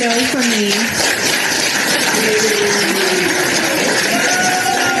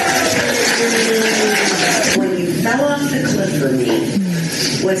 when you fell off the cliff for me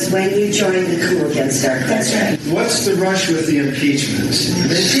was when you joined the coup against our president. What's the rush with the impeachment?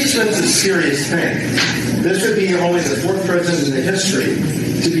 The impeachment is a serious thing. This would be only the 4th president in the history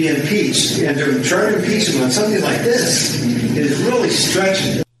to be impeached, and to try to impeach him on something like this is really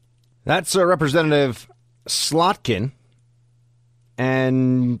stretching. That's Representative Slotkin,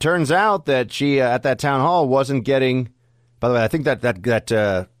 and turns out that she at that town hall wasn't getting. By the way, I think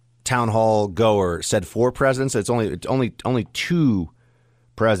that town hall goer said 4 presidents. It's only 2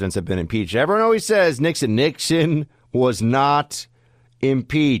 presidents have been impeached. Everyone always says Nixon. Nixon was not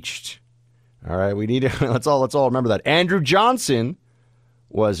impeached. All right, we need to let's all remember that. Andrew Johnson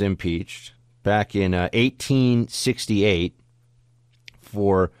was impeached back in 1868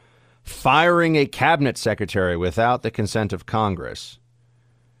 for firing a cabinet secretary without the consent of Congress.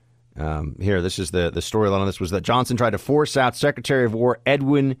 Here, this is the storyline on this, was that Johnson tried to force out Secretary of War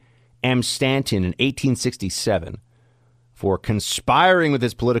Edwin M. Stanton in 1867 for conspiring with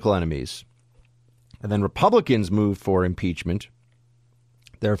his political enemies. And then Republicans moved for impeachment.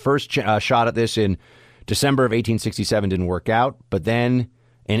 Their first shot at this in December of 1867 didn't work out. But then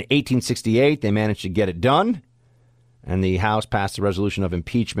in 1868, they managed to get it done. And the House passed a resolution of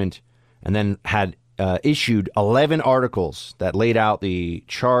impeachment and then had issued 11 articles that laid out the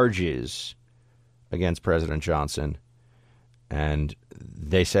charges against President Johnson. And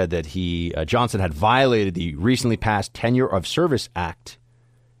they said that Johnson had violated the recently passed Tenure of Service Act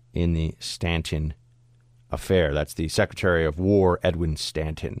in the Stanton affair. That's the Secretary of War, Edwin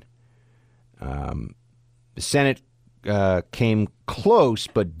Stanton. The Senate came close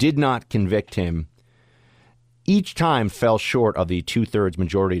but did not convict him. Each time fell short of the 2/3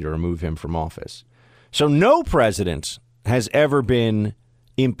 majority to remove him from office. So no president has ever been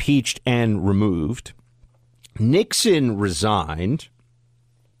impeached and removed. Nixon resigned.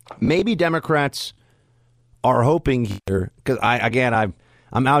 Maybe Democrats are hoping here, because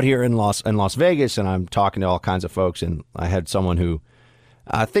I'm out here in Las Vegas and I'm talking to all kinds of folks, and I had someone who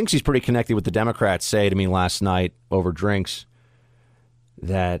thinks he's pretty connected with the Democrats say to me last night over drinks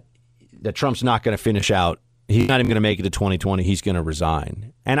that Trump's not going to finish out. He's not even going to make it to 2020. He's going to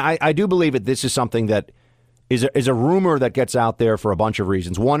resign. And I do believe that this is something that is a rumor that gets out there for a bunch of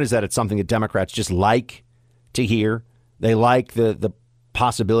reasons. One is that it's something that Democrats just like to hear. They like the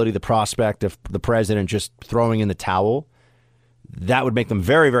possibility, the prospect of the president just throwing in the towel. That would make them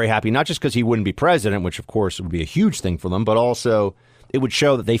very, very happy, not just because he wouldn't be president, which, of course, would be a huge thing for them, but also it would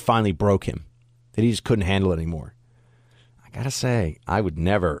show that they finally broke him, that he just couldn't handle it anymore. I got to say, I would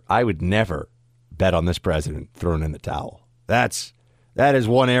never bet on this president throwing in the towel. That is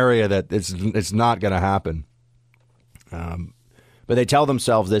one area that it's not going to happen. But they tell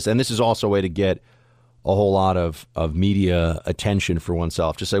themselves this, and this is also a way to get a whole lot of media attention for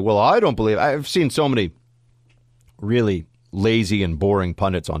oneself. Just say, well, I don't believe. I've seen so many really lazy and boring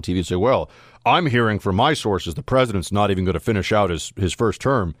pundits on TV say, well, I'm hearing from my sources the president's not even going to finish out his first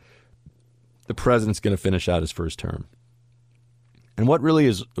term. The president's going to finish out his first term. And what really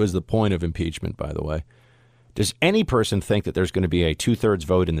is the point of impeachment, by the way? Does any person think that there's going to be a 2/3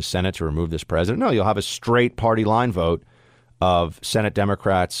 vote in the Senate to remove this president? No, you'll have a straight party line vote of Senate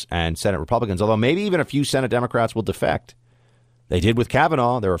Democrats and Senate Republicans, although maybe even a few Senate Democrats will defect. They did with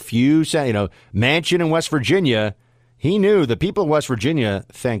Kavanaugh. There are a few, Manchin in West Virginia. He knew the people of West Virginia,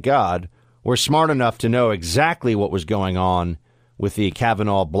 thank God, were smart enough to know exactly what was going on with the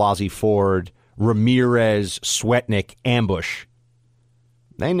Kavanaugh, Blasey Ford, Ramirez, Swetnick ambush.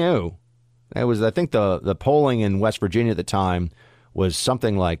 They knew. It was, I think, the polling in West Virginia at the time was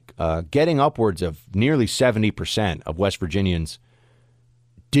something like getting upwards of nearly 70% of West Virginians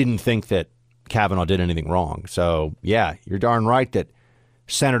didn't think that Kavanaugh did anything wrong. So, yeah, you're darn right that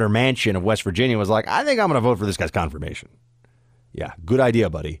Senator Manchin of West Virginia was like, I think I'm going to vote for this guy's confirmation. Yeah, good idea,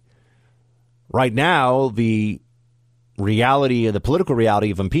 buddy. Right now, the political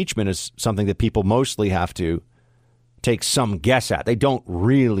reality of impeachment is something that people mostly have to take some guess at. They don't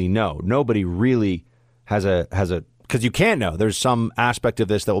really know. Nobody really has a because you can't know. There's some aspect of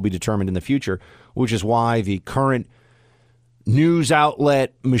this that will be determined in the future, which is why the current news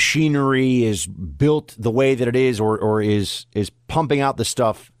outlet machinery is built the way that it is, or is pumping out the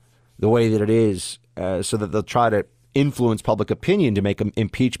stuff the way that it is, so that they'll try to influence public opinion to make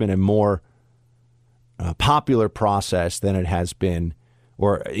impeachment a more popular process than it has been,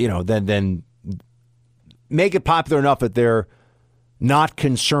 or then make it popular enough that they're not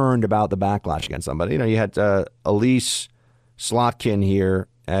concerned about the backlash against somebody. You had Elise Slotkin here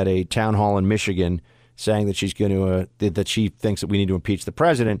at a town hall in Michigan saying that she's going to that she thinks that we need to impeach the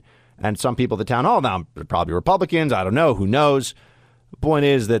president. And some people at the town hall, now probably Republicans, I don't know, who knows. The point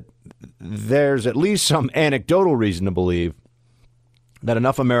is that there's at least some anecdotal reason to believe that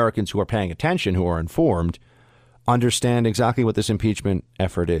enough Americans who are paying attention, who are informed, understand exactly what this impeachment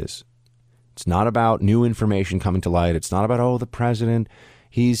effort is. It's not about new information coming to light. It's not about, the president,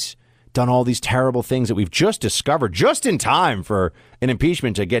 he's done all these terrible things that we've just discovered just in time for an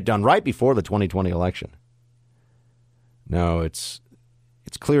impeachment to get done right before the 2020 election. No, it's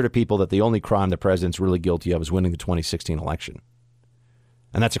clear to people that the only crime the president's really guilty of is winning the 2016 election.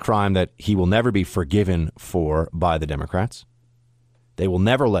 And that's a crime that he will never be forgiven for by the Democrats. They will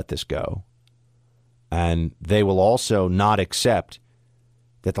never let this go. And they will also not accept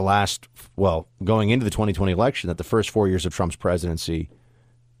that going into the 2020 election, that the first 4 years of Trump's presidency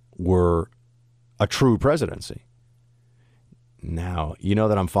were a true presidency. Now, you know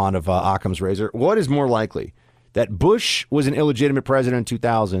that I'm fond of Occam's razor. What is more likely? That Bush was an illegitimate president in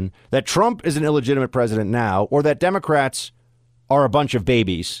 2000, that Trump is an illegitimate president now, or that Democrats are a bunch of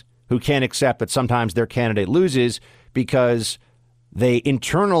babies who can't accept that sometimes their candidate loses because they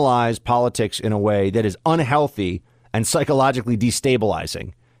internalize politics in a way that is unhealthy and psychologically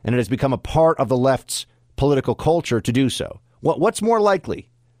destabilizing, and it has become a part of the left's political culture to do so. What's more likely?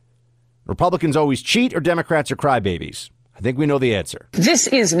 Republicans always cheat, or Democrats are crybabies? I think we know the answer. This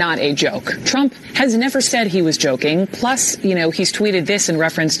is not a joke. Trump has never said he was joking. Plus, he's tweeted this in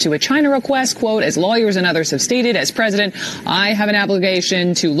reference to a China request, quote, as lawyers and others have stated, as president, I have an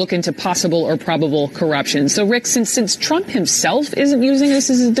obligation to look into possible or probable corruption. So, Rick, since Trump himself isn't using this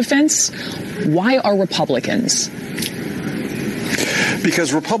as a defense, why are Republicans?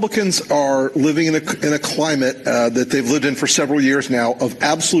 Because Republicans are living in a climate that they've lived in for several years now of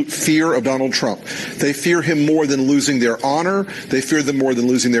absolute fear of Donald Trump. They fear him more than losing their honor. They fear them more than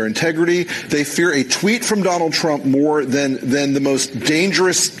losing their integrity. They fear a tweet from Donald Trump more than the most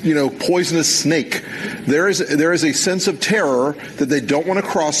dangerous, poisonous snake. There is a sense of terror that they don't want to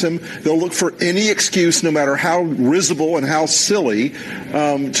cross him. They'll look for any excuse, no matter how risible and how silly,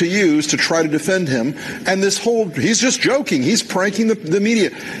 to use to try to defend him. And he's just joking. He's pranking the media.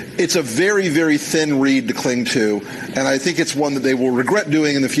 It's a very, very thin reed to cling to, and I think it's one that they will regret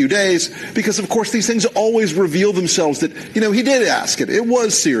doing in a few days because, of course, these things always reveal themselves that, he did ask it. It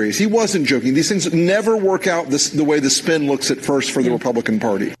was serious. He wasn't joking. These things never work out the way the spin looks at first for the Republican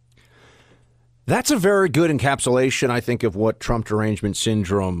Party. That's a very good encapsulation, I think, of what Trump derangement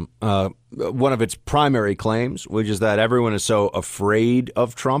syndrome, one of its primary claims, which is that everyone is so afraid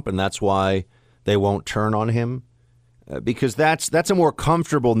of Trump, and that's why they won't turn on him. Because that's a more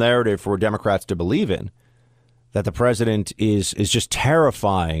comfortable narrative for Democrats to believe in, that the president is just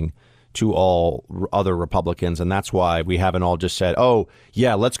terrifying to all other Republicans. And that's why we haven't all just said, oh,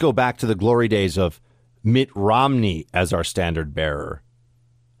 yeah, let's go back to the glory days of Mitt Romney as our standard bearer.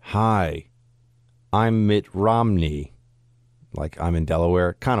 Hi, I'm Mitt Romney. Like I'm in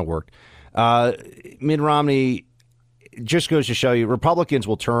Delaware. Kind of worked. Mitt Romney just goes to show you Republicans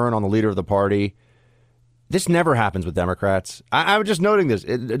will turn on the leader of the party. This never happens with Democrats. I'm just noting this.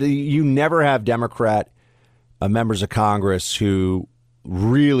 You never have Democrat members of Congress who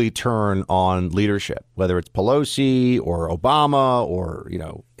really turn on leadership, whether it's Pelosi or Obama or,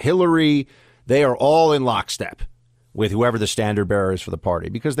 Hillary. They are all in lockstep with whoever the standard bearer is for the party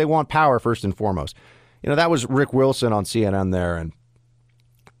because they want power first and foremost. That was Rick Wilson on CNN there. And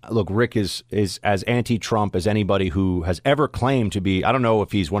look, Rick is as anti-Trump as anybody who has ever claimed to be. I don't know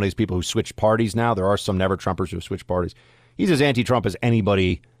if he's one of these people who switched parties now. There are some never-Trumpers who have switched parties. He's as anti-Trump as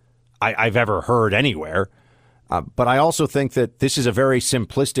anybody I've ever heard anywhere. But I also think that this is a very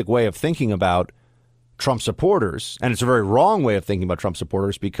simplistic way of thinking about Trump supporters. And it's a very wrong way of thinking about Trump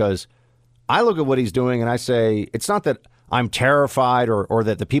supporters because I look at what he's doing and I say it's not that I'm terrified or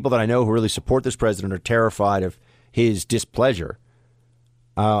that the people that I know who really support this president are terrified of his displeasure.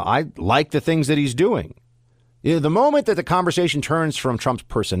 I like the things that he's doing. The moment that the conversation turns from Trump's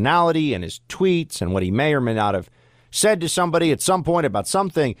personality and his tweets and what he may or may not have said to somebody at some point about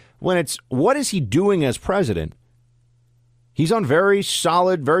something, when it's what is he doing as president, he's on very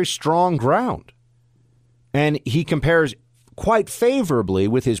solid, very strong ground. And he compares quite favorably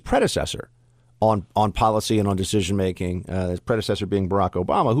with his predecessor on policy and on decision making, his predecessor being Barack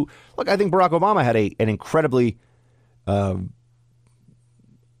Obama, who, look, I think Barack Obama had an incredibly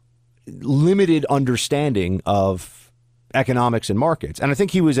limited understanding of economics and markets. And I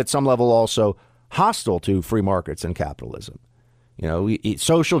think he was at some level also hostile to free markets and capitalism.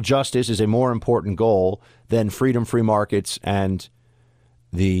 Social justice is a more important goal than freedom, free markets, and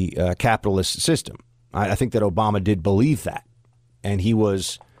the capitalist system. I think that Obama did believe that. And he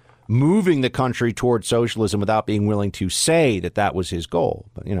was moving the country toward socialism without being willing to say that that was his goal.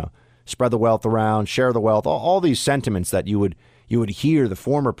 But, spread the wealth around, share the wealth, all these sentiments that you would hear the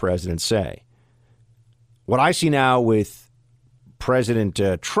former president say. What I see now with President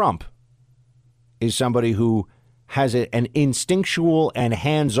Trump is somebody who has an instinctual and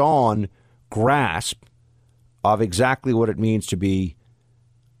hands-on grasp of exactly what it means to be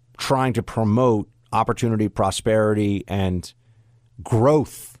trying to promote opportunity, prosperity, and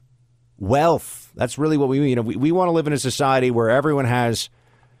growth, wealth. That's really what we mean. We want to live in a society where everyone has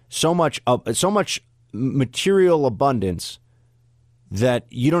so much material abundance that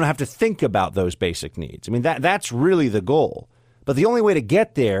you don't have to think about those basic needs. I mean, that's really the goal. But the only way to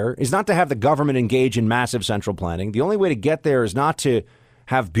get there is not to have the government engage in massive central planning. The only way to get there is not to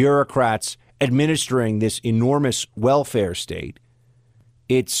have bureaucrats administering this enormous welfare state.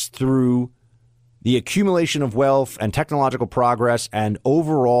 It's through the accumulation of wealth and technological progress and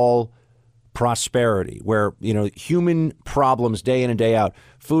overall prosperity, where, human problems day in and day out,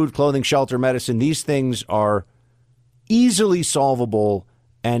 food, clothing, shelter, medicine, these things are easily solvable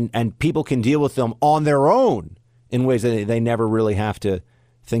and people can deal with them on their own in ways that they never really have to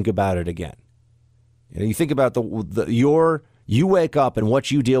think about it again. You think about you wake up and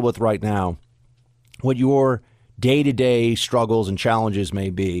what you deal with right now, what your day-to-day struggles and challenges may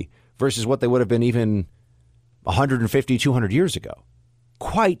be versus what they would have been even 150, 200 years ago.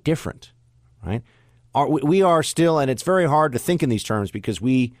 Quite different, right? We are still, and it's very hard to think in these terms because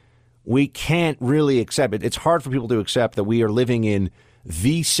we can't really accept it. It's hard for people to accept that we are living in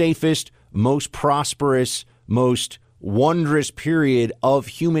the safest, most prosperous, most wondrous period of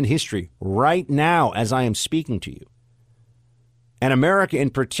human history right now as I am speaking to you. And America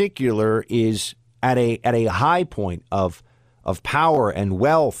in particular is at a high point of power and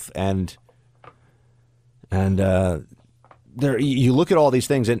wealth and there you look at all these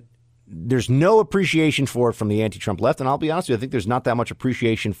things and there's no appreciation for it from the anti-Trump left. And I'll be honest with you, I think there's not that much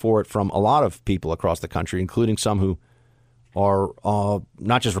appreciation for it from a lot of people across the country, including some who are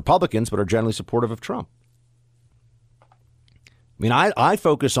not just Republicans, but are generally supportive of Trump. I mean, I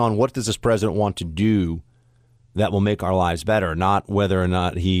focus on what does this president want to do that will make our lives better, not whether or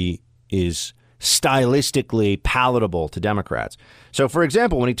not he is stylistically palatable to Democrats. So, for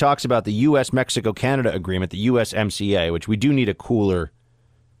example, when he talks about the U.S.-Mexico-Canada agreement, the USMCA, which we do need a cooler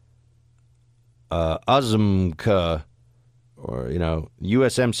USMCA, or,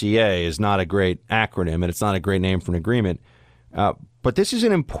 USMCA is not a great acronym and it's not a great name for an agreement. But this is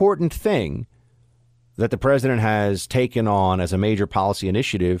an important thing that the president has taken on as a major policy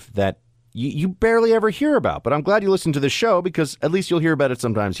initiative that you barely ever hear about. But I'm glad you listened to the show because at least you'll hear about it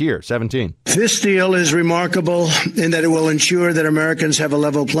sometimes here. 17. This deal is remarkable in that it will ensure that Americans have a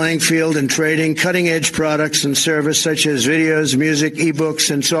level playing field in trading cutting-edge products and service such as videos, music,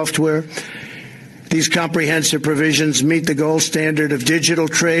 ebooks, and software. These comprehensive provisions meet the gold standard of digital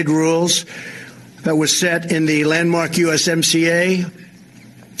trade rules that was set in the landmark USMCA.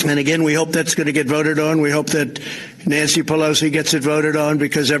 And again, we hope that's going to get voted on. We hope that Nancy Pelosi gets it voted on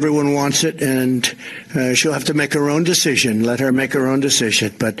because everyone wants it, and she'll have to make her own decision. Let her make her own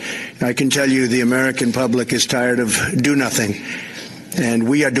decision. But I can tell you the American public is tired of do nothing. And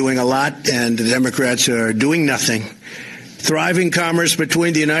we are doing a lot, and the Democrats are doing nothing. Thriving commerce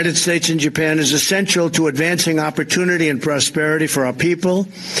between the United States and Japan is essential to advancing opportunity and prosperity for our people.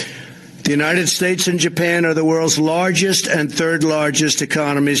 The United States and Japan are the world's largest and third largest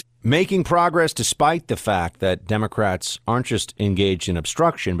economies. Making progress despite the fact that Democrats aren't just engaged in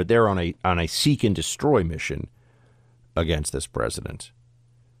obstruction, but they're on a seek and destroy mission against this president.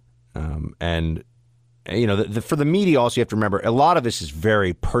 And, you know, for the media also, you have to remember, a lot of this is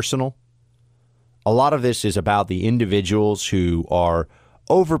very personal. A lot of this is about the individuals who are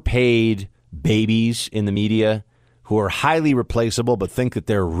overpaid babies in the media, who are highly replaceable, but think that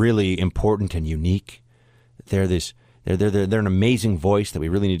they're really important and unique. They're an amazing voice that we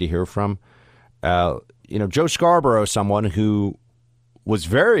really need to hear from. You know, Joe Scarborough, someone who was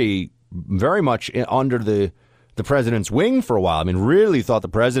very, very much under the president's wing for a while. I mean, really thought the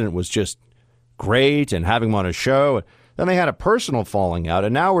president was just great and having him on his show. Then they had a personal falling out,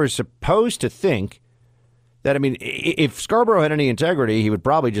 and now we're supposed to think that, I mean, if Scarborough had any integrity, he would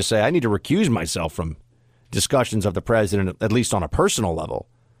probably just say, I need to recuse myself from discussions of the president, at least on a personal level.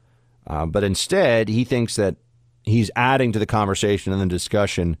 But instead, he thinks that he's adding to the conversation and the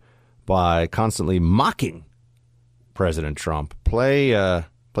discussion by constantly mocking President Trump.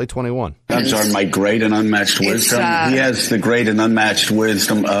 Play 21. That's our my great and unmatched wisdom. He has the great and unmatched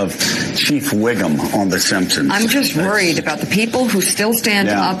wisdom of Chief Wiggum on The Simpsons. I'm just worried about the people who still stand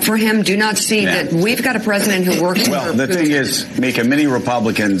up for him. Do not see that we've got a president who works for Well, the thing is, Mika, many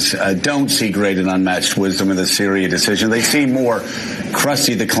Republicans don't see great and unmatched wisdom in the Syria decision. They see more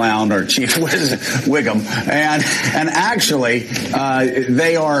Krusty the Clown or Chief Wiggum. And actually,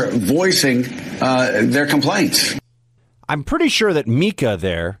 they are voicing their complaints. I'm pretty sure that Mika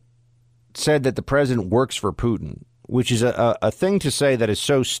there said that the president works for Putin, which is a thing to say that is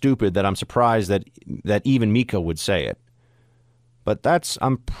so stupid that I'm surprised that even Mika would say it. But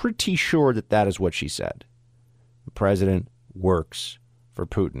I'm pretty sure that is what she said. The president works for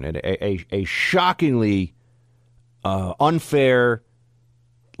Putin. And a shockingly unfair,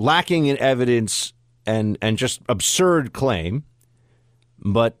 lacking in evidence, and just absurd claim.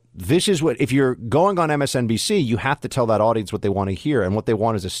 But this is what, if you're going on MSNBC, you have to tell that audience what they want to hear. And what they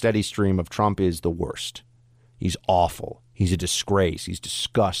want is a steady stream of Trump is the worst. He's awful. He's a disgrace. He's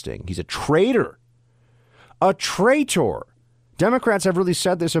disgusting. He's a traitor. A traitor. Democrats have really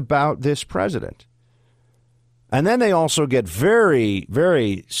said this about this president. And then they also get very,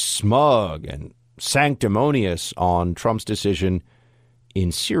 very smug and sanctimonious on Trump's decision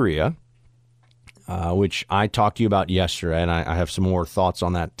in Syria, which I talked to you about yesterday, and I have some more thoughts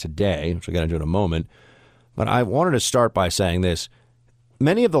on that today, which we'll get into in a moment. But I wanted to start by saying this.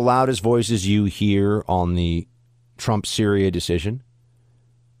 Many of the loudest voices you hear on the Trump-Syria decision,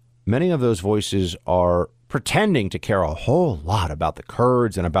 many of those voices are pretending to care a whole lot about the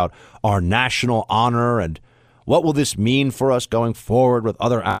Kurds and about our national honor and what will this mean for us going forward with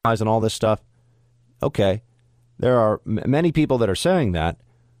other allies and all this stuff. Okay, there are many people that are saying that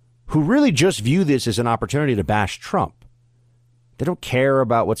who really just view this as an opportunity to bash Trump. They don't care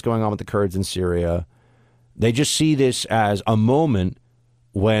about what's going on with the Kurds in Syria. They just see this as a moment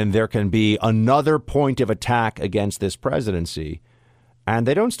when there can be another point of attack against this presidency. And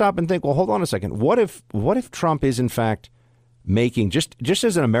they don't stop and think, well, hold on a second. What if Trump is in fact making, just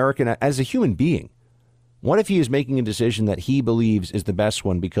as an American, as a human being, what if he is making a decision that he believes is the best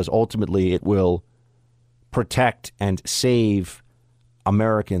one because ultimately it will protect and save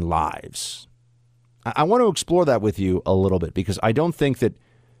American lives? I want to explore that with you a little bit because I think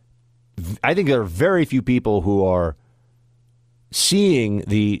there are very few people who are seeing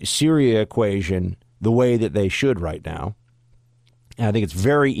the Syria equation the way that they should right now. And I think it's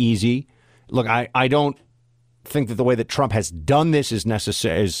very easy. Look, I don't think that the way that Trump has done this is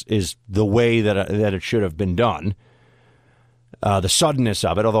necessary, is the way that it should have been done. The suddenness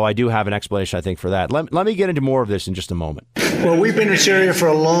of it, although I do have an explanation, I think, for that. Let me get into more of this in just a moment. Well, we've been in Syria for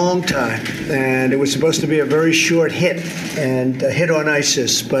a long time, and it was supposed to be a very short hit, and a hit on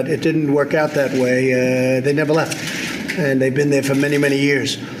ISIS, but it didn't work out that way. They never left, and they've been there for many, many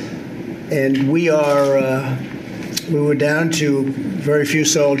years. And we were down to very few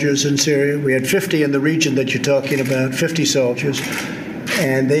soldiers in Syria. We had 50 in the region that you're talking about, 50 soldiers.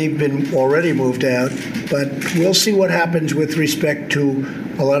 And they've been already moved out. But we'll see what happens with respect to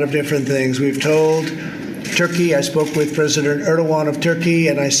a lot of different things. We've told Turkey. I spoke with President Erdogan of Turkey,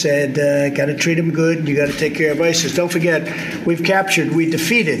 and I said, got to treat him good. You got to take care of ISIS. Don't forget, we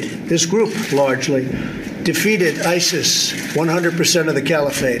defeated this group largely, defeated ISIS, 100% of the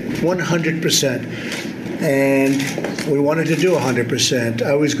caliphate, 100%. And we wanted to do 100%.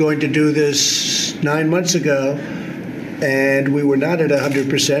 I was going to do this 9 months ago, and we were not at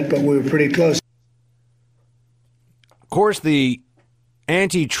 100%, but we were pretty close. Of course, the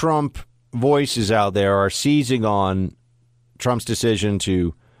anti-Trump voices out there are seizing on Trump's decision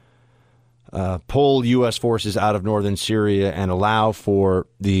to pull U.S. forces out of northern Syria and allow for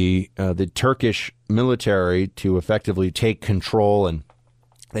the Turkish military to effectively take control. And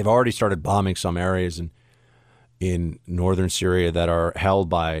they've already started bombing some areas in northern Syria that are held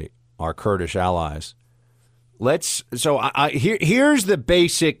by our Kurdish allies. Here's the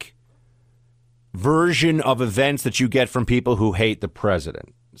basic version of events that you get from people who hate the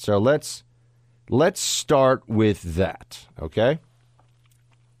president. So let's start with that, okay?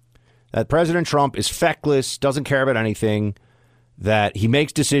 That President Trump is feckless, doesn't care about anything, that he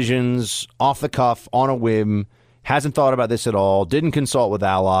makes decisions off the cuff, on a whim, hasn't thought about this at all, didn't consult with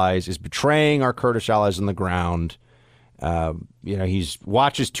allies, is betraying our Kurdish allies on the ground. He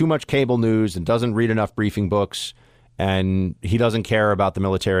watches too much cable news and doesn't read enough briefing books, and he doesn't care about the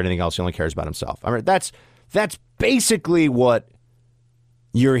military or anything else. He only cares about himself. I mean, that's basically what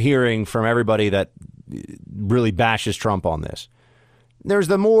you're hearing from everybody that really bashes Trump on this. There's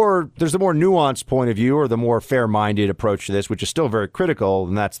the more nuanced point of view, or the more fair-minded approach to this, which is still very critical,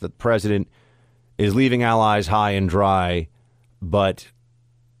 and that's that the president is leaving allies high and dry, but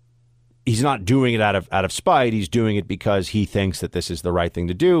he's not doing it out of spite. He's doing it because he thinks that this is the right thing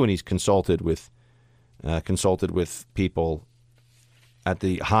to do, and he's consulted with people at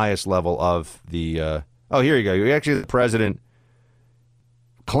the highest level of the. Here you go. Actually, the president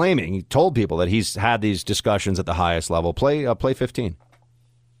claiming, he told people that he's had these discussions at the highest level. Play 15.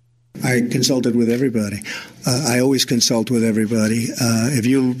 I consulted with everybody. I always consult with everybody. If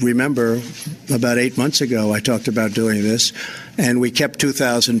you remember, about 8 months ago, I talked about doing this, and we kept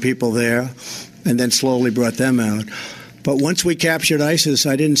 2,000 people there and then slowly brought them out. But once we captured ISIS,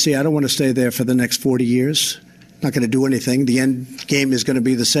 I don't want to stay there for the next 40 years. Not going to do anything. The end game is going to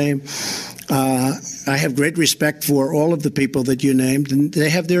be the same. I have great respect for all of the people that you named, and they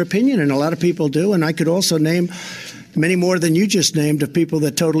have their opinion, and a lot of people do. And I could also name many more than you just named of people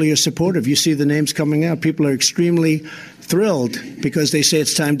that totally are supportive. You see the names coming out. People are extremely thrilled because they say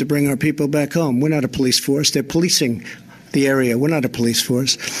it's time to bring our people back home. We're not a police force. They're policing the area. We're not a police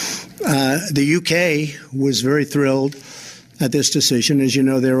force. The UK was very thrilled at this decision. As you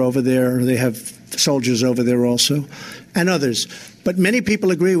know, they're over there. They have soldiers over there also, and others. But many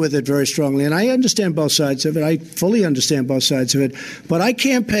people agree with it very strongly, and I understand both sides of it. I fully understand both sides of it. But I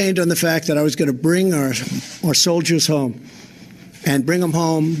campaigned on the fact that I was going to bring our soldiers home and bring them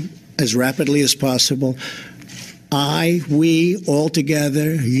home as rapidly as possible. We, all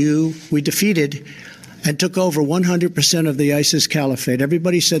together, we defeated and took over 100% of the ISIS caliphate.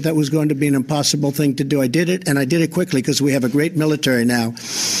 Everybody said that was going to be an impossible thing to do. I did it, and I did it quickly because we have a great military now.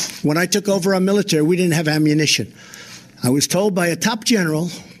 When I took over our military, we didn't have ammunition. I was told by a top general,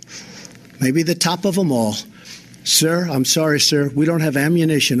 maybe the top of them all, "Sir, I'm sorry, sir, we don't have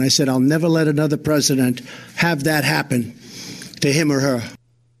ammunition." I said, "I'll never let another president have that happen to him or her."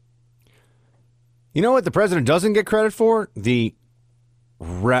 You know what the president doesn't get credit for? The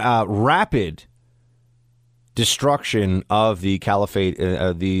rapid destruction of the caliphate,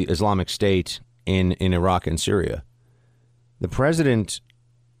 the Islamic State in Iraq and Syria. The president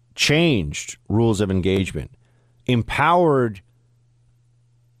changed rules of engagement, empowered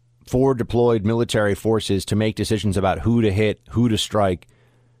forward deployed military forces to make decisions about who to hit, who to strike,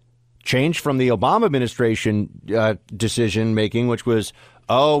 changed from the Obama administration decision making, which was,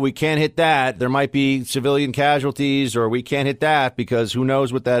 we can't hit that. There might be civilian casualties, or we can't hit that because who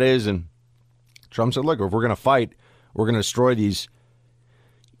knows what that is. And Trump said, look, if we're going to fight, we're going to destroy these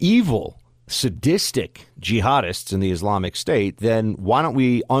evil, sadistic jihadists in the Islamic State, then why don't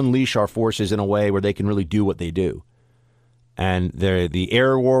we unleash our forces in a way where they can really do what they do? And the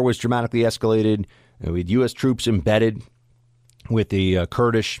air war was dramatically escalated. We had U.S. troops embedded with the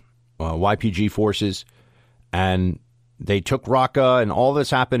Kurdish YPG forces, and they took Raqqa, and all this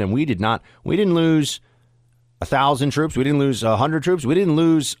happened, and we didn't lose 1,000 troops. We didn't lose 100 troops. We didn't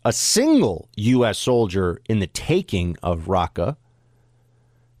lose a single U.S. soldier in the taking of Raqqa.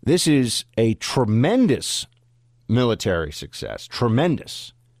 This is a tremendous military success,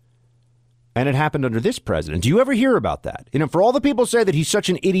 tremendous. And it happened under this president. Do you ever hear about that? For all the people say that he's such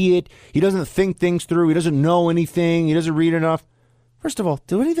an idiot, he doesn't think things through, he doesn't know anything, he doesn't read enough. First of all,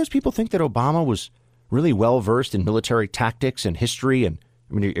 do any of those people think that Obama was really well versed in military tactics and history. And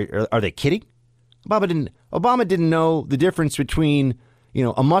I mean, are they kidding? Obama didn't know the difference between,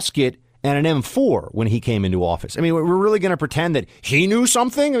 a musket and an M4 when he came into office. I mean, we're really going to pretend that he knew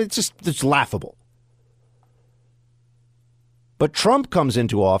something? It's laughable. But Trump comes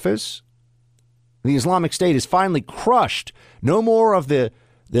into office. The Islamic State is finally crushed. No more of the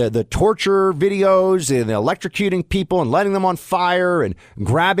torture videos and the electrocuting people and lighting them on fire and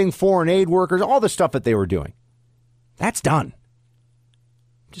grabbing foreign aid workers, all the stuff that they were doing. That's done.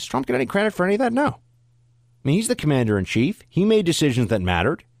 Does Trump get any credit for any of that? No. I mean, he's the commander in chief. He made decisions that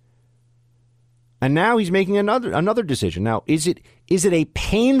mattered. And now he's making another decision. Now, is it a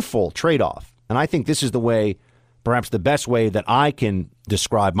painful trade-off? And I think this is the way, perhaps the best way that I can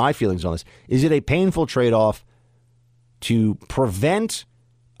describe my feelings on this. Is it a painful trade-off to prevent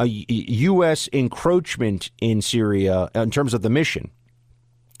a U.S. encroachment in Syria in terms of the mission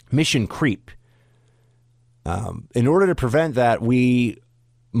creep? In order to prevent that, we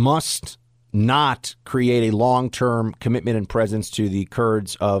must not create a long-term commitment and presence to the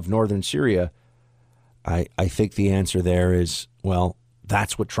Kurds of northern Syria. I think the answer there is, well,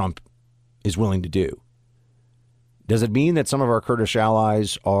 that's what Trump is willing to do. Does it mean that some of our Kurdish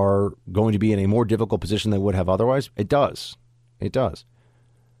allies are going to be in a more difficult position than they would have otherwise? It does. It does.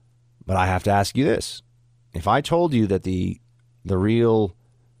 But I have to ask you this. If I told you that the real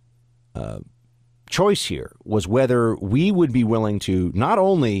choice here was whether we would be willing to not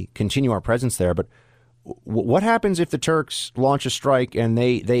only continue our presence there, but what happens if the Turks launch a strike and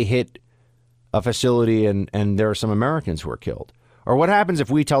they hit a facility and there are some Americans who are killed? Or what happens if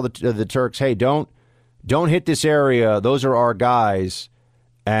we tell the Turks, hey, don't hit this area, those are our guys,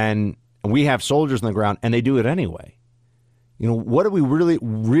 and we have soldiers on the ground, and they do it anyway? What are we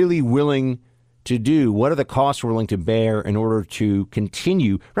really willing to do? What are the costs we're willing to bear in order to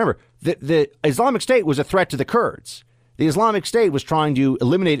continue? Remember, the Islamic State was a threat to the Kurds. The Islamic State was trying to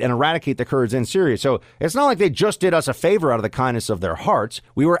eliminate and eradicate the Kurds in Syria. So it's not like they just did us a favor out of the kindness of their hearts.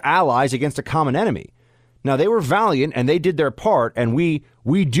 We were allies against a common enemy. Now, they were valiant and they did their part, and we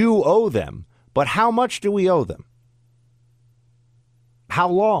do owe them. But how much do we owe them? How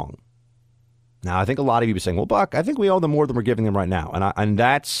long? Now, I think a lot of you are saying, well, Buck, I think we owe them more than we're giving them right now. And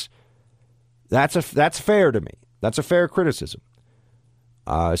that's fair to me. That's a fair criticism.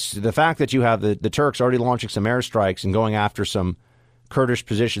 The fact that you have the Turks already launching some airstrikes and going after some Kurdish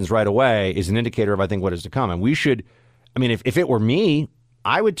positions right away is an indicator of, I think, what is to come. And we should, I mean, if it were me,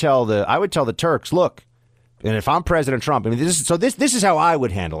 I would tell the Turks, look, and if I'm President Trump, I mean, this is how I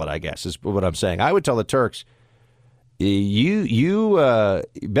would handle it, I guess, is what I'm saying. I would tell the Turks, you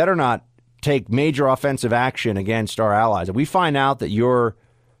better not take major offensive action against our allies. If we find out that you're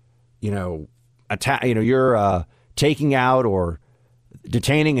taking out or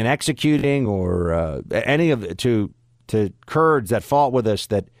detaining and executing or any of it to Kurds that fought with us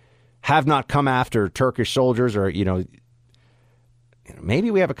that have not come after Turkish soldiers, or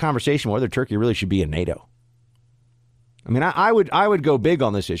maybe we have a conversation whether Turkey really should be in NATO. I mean, I would go big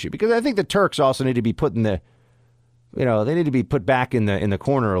on this issue, because I think the Turks also need to be put in the, they need to be put back in the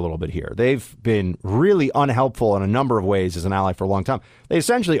corner a little bit here. They've been really unhelpful in a number of ways as an ally for a long time. They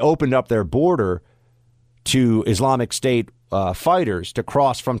essentially opened up their border to Islamic State fighters to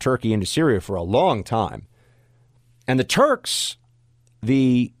cross from Turkey into Syria for a long time. And the Turks,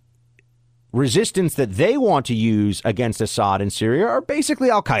 the resistance that they want to use against Assad in Syria are basically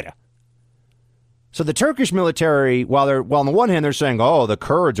Al-Qaeda. So the Turkish military, while on the one hand they're saying, oh, the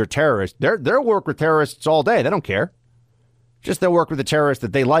Kurds are terrorists, they'll work with terrorists all day. They don't care. Just they'll work with the terrorists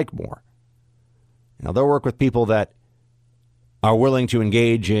that they like more. They'll work with people that are willing to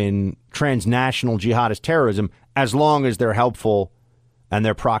engage in transnational jihadist terrorism as long as they're helpful and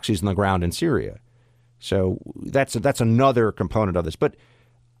they're proxies on the ground in Syria. So that's another component of this. But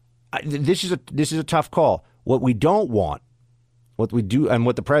this is a tough call. What we don't want, what we do, and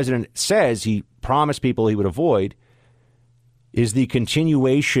what the president says he promised people he would avoid, is the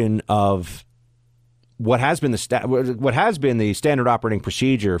continuation of what has been the standard operating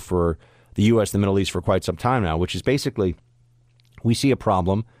procedure for the U.S. and the Middle East for quite some time now, which is basically we see a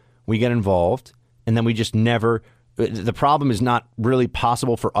problem, we get involved, and then we just never. The problem is not really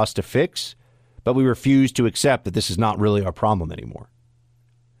possible for us to fix, but we refuse to accept that this is not really our problem anymore.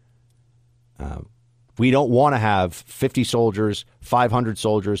 We don't want to have 50 soldiers, 500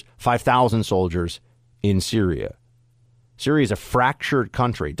 soldiers, 5,000 soldiers in Syria. Syria is a fractured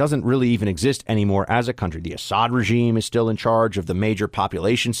country. It doesn't really even exist anymore as a country. The Assad regime is still in charge of the major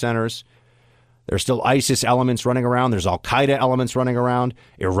population centers. There's still ISIS elements running around. There's Al-Qaeda elements running around.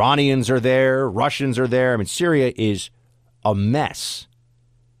 Iranians are there. Russians are there. I mean, Syria is a mess.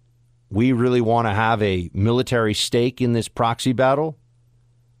 we really want to have a military stake in this proxy battle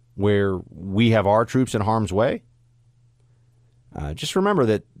where we have our troops in harm's way? Just remember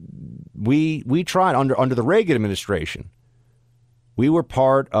that we tried under the Reagan administration. We were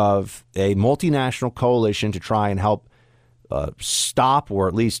part of a multinational coalition to try and help stop or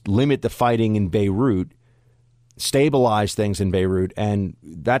at least limit the fighting in Beirut, stabilize things in Beirut. And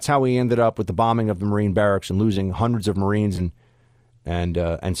that's how we ended up with the bombing of the Marine barracks and losing hundreds of Marines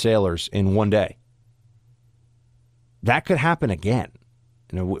and sailors in one day. That could happen again.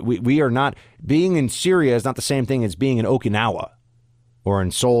 You know, we are not being in Syria is not the same thing as being in Okinawa or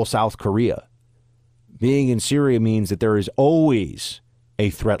in Seoul, South Korea. Being in Syria means that there is always a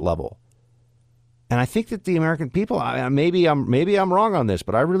threat level. And I think that the American people, maybe I'm wrong on this,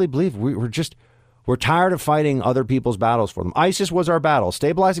 but I really believe we're tired of fighting other people's battles for them. ISIS was our battle.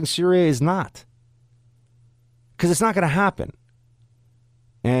 Stabilizing Syria is not. Because it's not going to happen.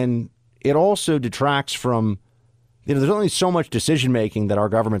 And it also detracts from, there's only so much decision making that our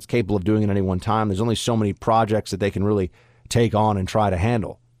government's capable of doing at any one time. There's only so many projects that they can really take on and try to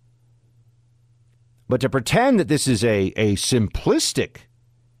handle. But to pretend that this is a simplistic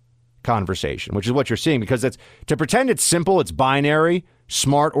conversation, which is what you're seeing, because to pretend it's simple, it's binary,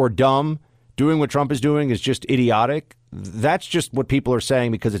 smart or dumb, doing what Trump is doing is just idiotic. That's just what people are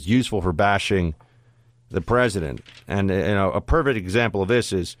saying because it's useful for bashing the president. And a perfect example of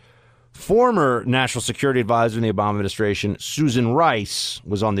this is former National Security Advisor in the Obama administration, Susan Rice,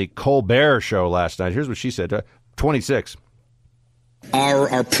 was on the Colbert Show last night. Here's what she said, 26.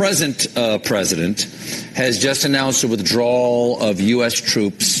 Our present president has just announced a withdrawal of U.S.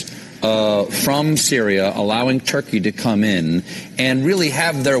 troops from Syria, allowing Turkey to come in and really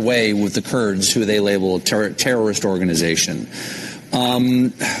have their way with the Kurds, who they label a terrorist organization.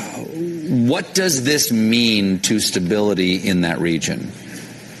 What does this mean to stability in that region?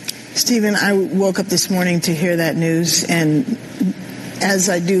 Stephen, I woke up this morning to hear that news, and as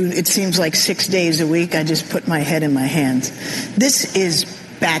I do, it seems like 6 days a week, I just put my head in my hands. This is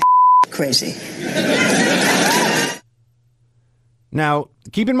bat crazy. Now,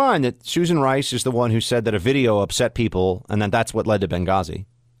 keep in mind that Susan Rice is the one who said that a video upset people, and that's what led to Benghazi.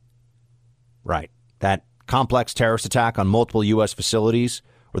 Right. That complex terrorist attack on multiple U.S. facilities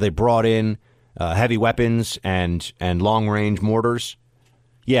where they brought in heavy weapons and long-range mortars.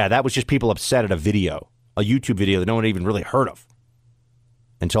 Yeah, that was just people upset at a video, a YouTube video that no one even really heard of,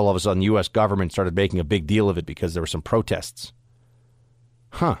 until all of a sudden the U.S. government started making a big deal of it because there were some protests.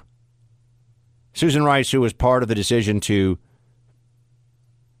 Huh. Susan Rice, who was part of the decision to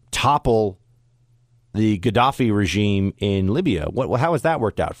topple the Gaddafi regime in Libya. How has that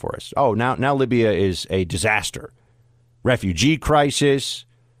worked out for us? Oh, now Libya is a disaster. Refugee crisis,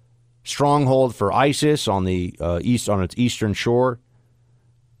 stronghold for ISIS on the on its eastern shore.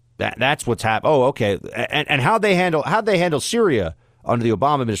 That's what's happened. Oh, okay. And how'd they handle Syria under the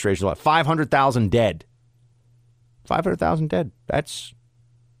Obama administration? What, 500,000 dead. 500,000 dead.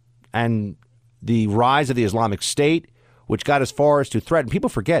 And the rise of the Islamic State, which got as far as to threaten. People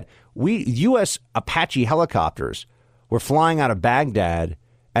forget, U.S. Apache helicopters were flying out of Baghdad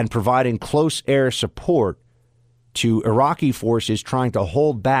and providing close air support to Iraqi forces trying to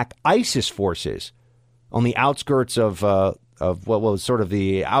hold back ISIS forces on the outskirts of what was sort of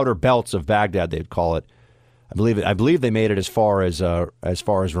the outer belts of Baghdad, they'd call it. I believe they made it as far as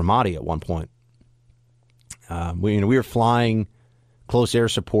Ramadi at one point. We were flying close air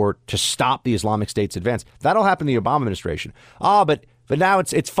support to stop the Islamic State's advance. That'll happen in the Obama administration. But now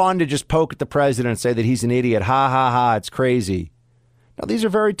it's fun to just poke at the president and say that he's an idiot. Ha, ha, ha, it's crazy. Now, these are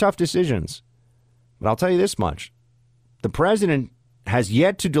very tough decisions. But I'll tell you this much. The president has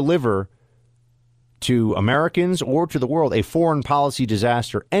yet to deliver to Americans or to the world a foreign policy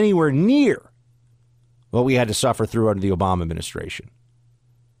disaster anywhere near what we had to suffer through under the Obama administration.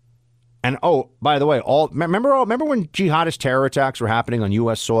 And, oh, by the way, remember when jihadist terror attacks were happening on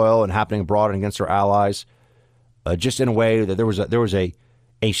U.S. soil and happening abroad and against our allies, just in a way that there was a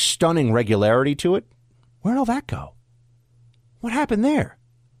stunning regularity to it? Where'd all that go? What happened there?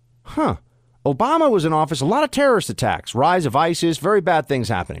 Huh. Obama was in office, a lot of terrorist attacks, rise of ISIS, very bad things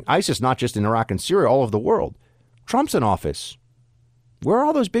happening. ISIS not just in Iraq and Syria, all over the world. Trump's in office. Where are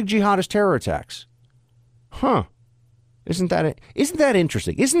all those big jihadist terror attacks? Huh. Isn't that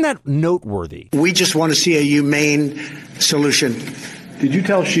interesting? Isn't that noteworthy? We just want to see a humane solution. Did you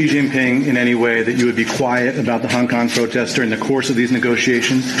tell Xi Jinping in any way that you would be quiet about the Hong Kong protests during the course of these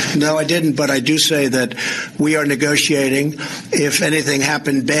negotiations? No, I didn't, but I do say that we are negotiating. If anything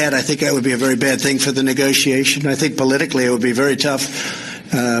happened bad, I think that would be a very bad thing for the negotiation. I think politically it would be very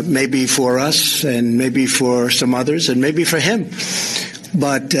tough, maybe for us and maybe for some others and maybe for him.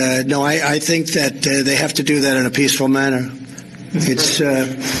 But no, I think that they have to do that in a peaceful manner. It's.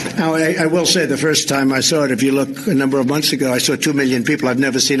 I will say the first time I saw it, if you look a number of months ago, I saw 2 million people. I've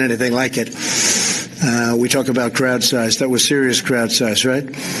never seen anything like it. We talk about crowd size. That was serious crowd size, right?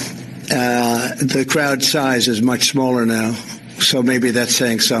 The crowd size is much smaller now, so maybe that's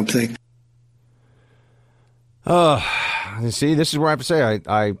saying something. See, this is where I have to say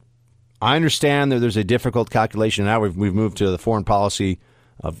I understand that there's a difficult calculation now. We've moved to the foreign policy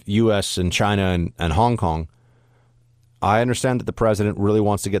of U.S. and China and Hong Kong. I understand that the president really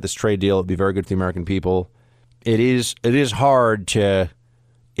wants to get this trade deal. It'd be very good for the American people. It is hard to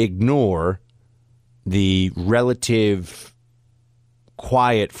ignore the relative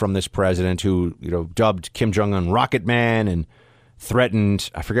quiet from this president who, dubbed Kim Jong-un Rocket Man and threatened,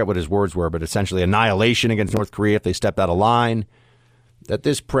 I forget what his words were, but essentially annihilation against North Korea if they stepped out of line. That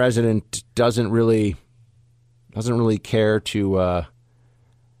this president doesn't really care to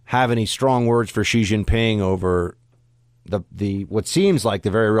have any strong words for Xi Jinping over the what seems like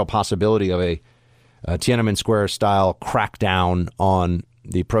the very real possibility of a Tiananmen Square style crackdown on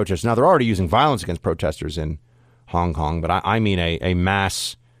the protests. Now, they're already using violence against protesters in Hong Kong, but I mean a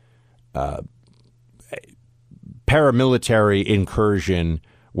mass paramilitary incursion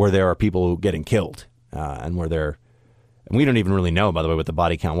where there are people getting killed and we don't even really know, by the way, what the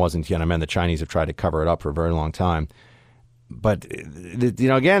body count was in Tiananmen. The Chinese have tried to cover it up for a very long time. But,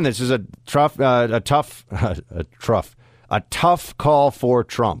 again, this is a tough call for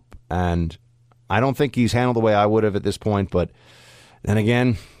Trump. And I don't think he's handled the way I would have at this point. But then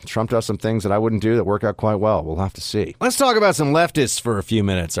again, Trump does some things that I wouldn't do that work out quite well. We'll have to see. Let's talk about some leftists for a few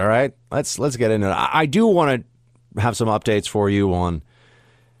minutes, all right? Let's get into it. I do want to have some updates for you on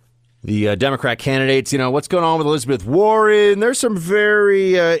the Democrat candidates. What's going on with Elizabeth Warren? There's some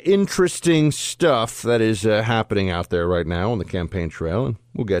very interesting stuff that is happening out there right now on the campaign trail, and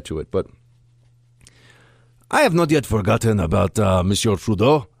we'll get to it. But I have not yet forgotten about Monsieur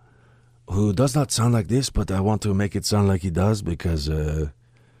Trudeau, who does not sound like this, but I want to make it sound like he does because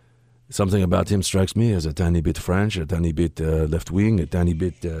something about him strikes me as a tiny bit French, a tiny bit left-wing, a tiny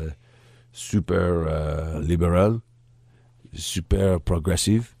bit super liberal, super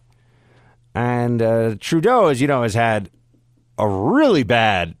progressive. And Trudeau, as you know, has had a really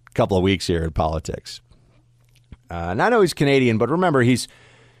bad couple of weeks here in politics. And I know he's Canadian, but remember, he's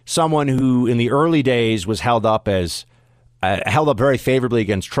someone who in the early days was held up very favorably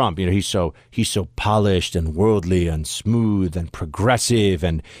against Trump. He's so polished and worldly and smooth and progressive,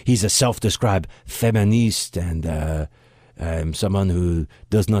 and he's a self-described feminist, and I'm someone who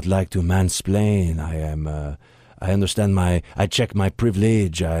does not like to mansplain. I understand I check my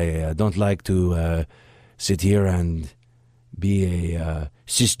privilege. I don't like to sit here and be a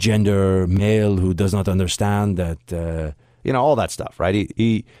cisgender male who does not understand that, all that stuff, right?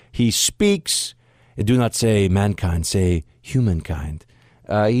 He speaks, do not say mankind, say humankind.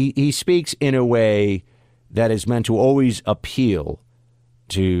 He speaks in a way that is meant to always appeal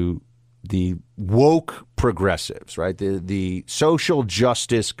to the woke progressives, right? The social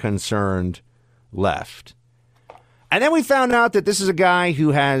justice concerned left. And then we found out that this is a guy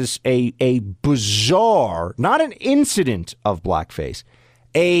who has a bizarre, not an incident of blackface,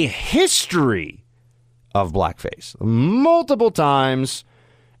 a history of blackface. Multiple times,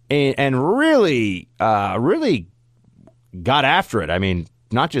 and really got after it. I mean,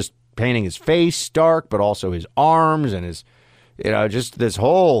 not just painting his face dark, but also his arms and his, just this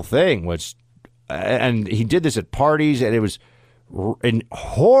whole thing was, and he did this at parties, and it was in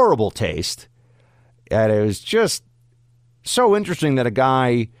horrible taste. And it was just so interesting that a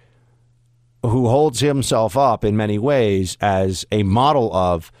guy who holds himself up in many ways as a model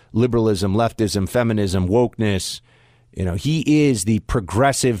of liberalism, leftism, feminism, wokeness, he is the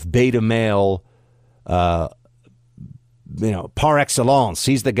progressive beta male, par excellence.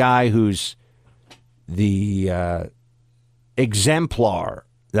 He's the guy who's the exemplar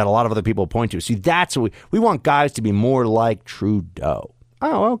that a lot of other people point to. See, that's what we want guys to be more like Trudeau.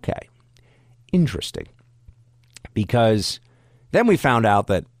 Oh, okay. Interesting. Because then we found out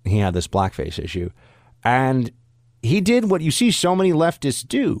that he had this blackface issue, and he did what you see so many leftists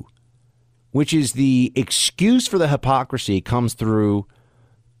do, which is the excuse for the hypocrisy comes through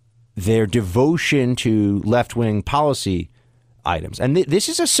their devotion to left-wing policy items. And this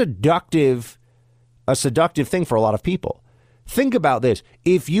is a seductive thing for a lot of people. Think about this.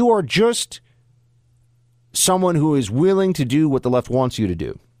 If you are just someone who is willing to do what the left wants you to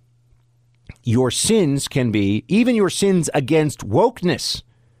do, your sins can be, even your sins against wokeness,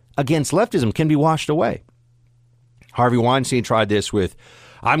 against leftism, can be washed away. Harvey Weinstein tried this with,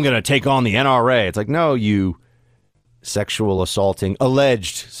 I'm going to take on the NRA. It's like, no, you I think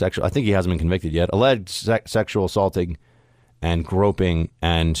he hasn't been convicted yet, alleged sexual assaulting and groping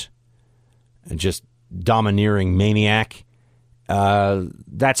and just domineering maniac,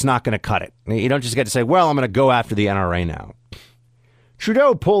 that's not going to cut it. You don't just get to say, well, I'm going to go after the NRA now.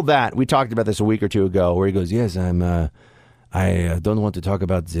 Trudeau pulled that. We talked about this a week or two ago, where he goes, yes, I don't want to talk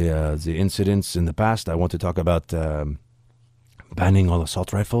about the incidents in the past. I want to talk about banning all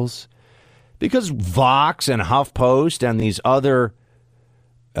assault rifles. Because Vox and HuffPost and these other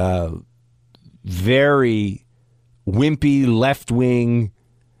very wimpy, left-wing,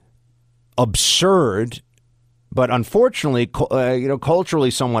 absurd, but unfortunately, culturally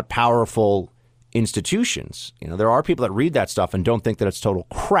somewhat powerful institutions. There are people that read that stuff and don't think that it's total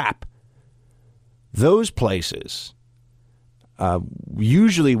crap. Those places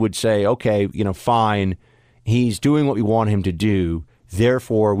usually would say, okay, fine, he's doing what we want him to do.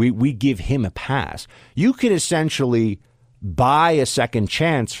 Therefore, we give him a pass. You can essentially buy a second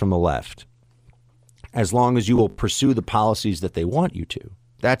chance from the left as long as you will pursue the policies that they want you to.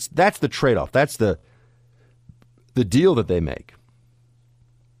 That's the trade-off. That's the deal that they make.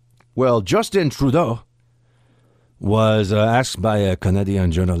 Well, Justin Trudeau was asked by a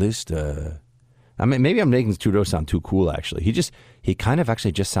Canadian journalist. Maybe I'm making Trudeau sound too cool, actually. He kind of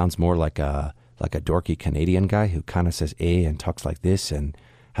actually just sounds more like a dorky Canadian guy who kind of says and talks like this and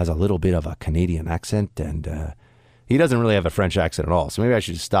has a little bit of a Canadian accent. And he doesn't really have a French accent at all. So maybe I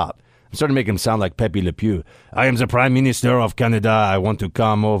should just stop. I'm starting to make him sound like Pepe Le Pew. I am the Prime Minister of Canada. I want to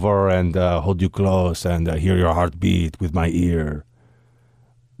come over and hold you close and hear your heartbeat with my ear.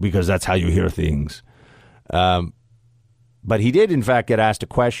 Because that's how you hear things. But he did, in fact, get asked a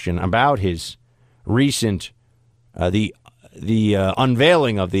question about his recent, the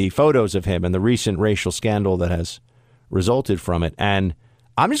unveiling of the photos of him and the recent racial scandal that has resulted from it. And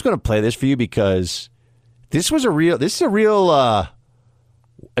I'm just going to play this for you because it's a real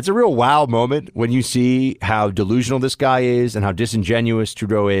wow moment when you see how delusional this guy is and how disingenuous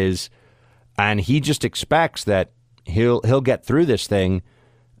Trudeau is. And he just expects that he'll get through this thing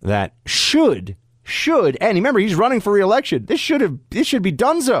that should, and remember, he's running for re-election. This should be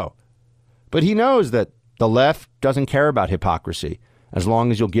donezo. But he knows that the left doesn't care about hypocrisy as long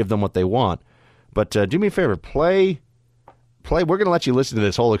as you'll give them what they want. But do me a favor, play. We're going to let you listen to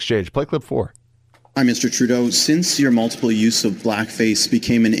this whole exchange. Play clip 4. Hi, Mr. Trudeau. Since your multiple use of blackface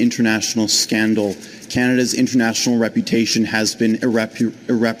became an international scandal, Canada's international reputation has been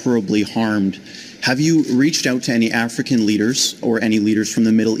irreparably harmed. Have you reached out to any African leaders or any leaders from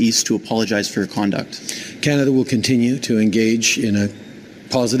the Middle East to apologize for your conduct? Canada will continue to engage in a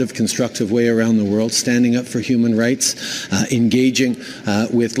positive, constructive way around the world, standing up for human rights, engaging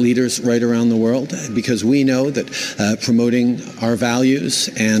with leaders right around the world, because we know that promoting our values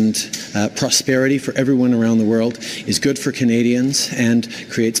and prosperity for everyone around the world is good for Canadians and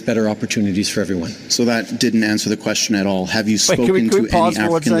creates better opportunities for everyone. So that didn't answer the question at all. Have you spoken to any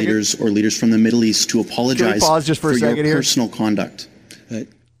African leaders or leaders from the Middle East to apologize for your personal conduct?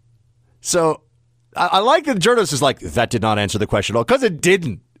 So I like that the journalist is like, that did not answer the question at all, because it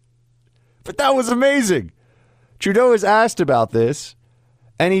didn't. But that was amazing. Trudeau is asked about this,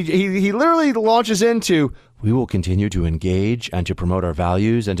 and he literally launches into, we will continue to engage and to promote our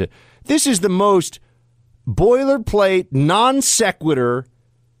values. And this is the most boilerplate, non sequitur,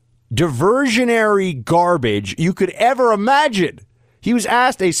 diversionary garbage you could ever imagine. He was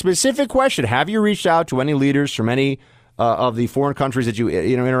asked a specific question. Have you reached out to any leaders from any of the foreign countries that you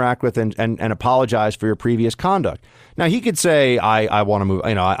interact with and apologize for your previous conduct? Now, he could say, I want to move,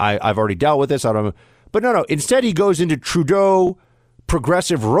 I've already dealt with this. But no. Instead, he goes into Trudeau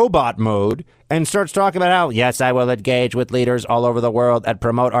progressive robot mode and starts talking about how, yes, I will engage with leaders all over the world and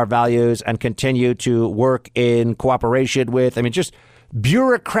promote our values and continue to work in cooperation with, just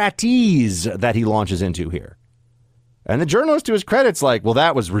bureaucratese that he launches into here. And the journalist, to his credit's like, well,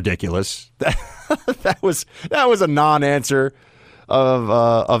 that was ridiculous. That was a non-answer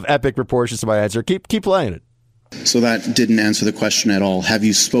of epic proportions to my answer. Keep playing it. So that didn't answer the question at all. Have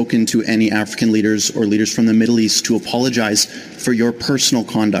you spoken to any African leaders or leaders from the Middle East to apologize for your personal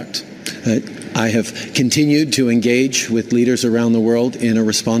conduct? I have continued to engage with leaders around the world in a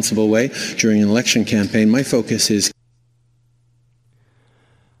responsible way during an election campaign. My focus is...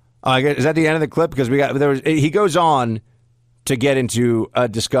 Is that the end of the clip? Because he goes on to get into a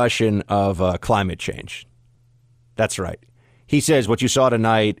discussion of climate change. That's right. He says what you saw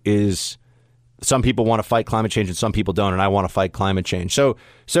tonight is some people want to fight climate change and some people don't, and I want to fight climate change. So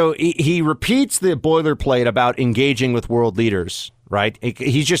he repeats the boilerplate about engaging with world leaders, right?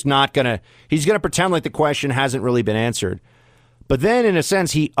 He's just not going to – he's going to pretend like the question hasn't really been answered. But then, in a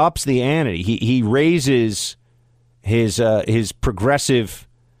sense, he ups the ante. He raises his progressive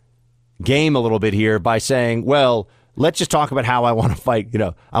game a little bit here by saying, well, let's just talk about how I want to fight.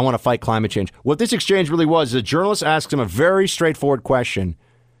 I want to fight climate change. What this exchange really was, is a journalist asks him a very straightforward question,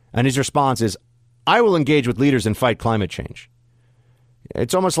 and his response is, I will engage with leaders and fight climate change.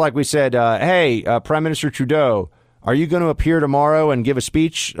 It's almost like we said, hey, Prime Minister Trudeau, are you going to appear tomorrow and give a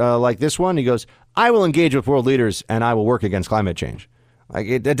speech like this one? He goes, I will engage with world leaders and I will work against climate change. Like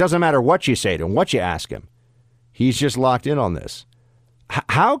it doesn't matter what you say to him, what you ask him. He's just locked in on this.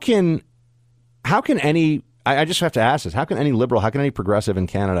 How can any, I just have to ask this, how can any liberal, how can any progressive in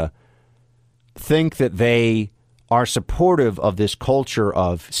Canada think that they are supportive of this culture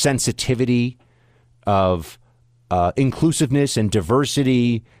of sensitivity, of inclusiveness and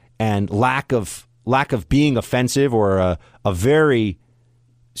diversity and lack of being offensive, or a very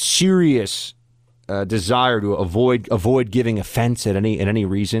serious desire to avoid giving offense at any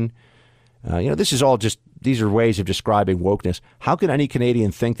reason? This is all just, these are ways of describing wokeness. How can any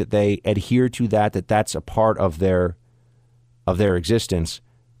Canadian think that they adhere to that's a part of their existence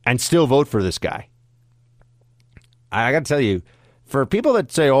and still vote for this guy? I got to tell you, for people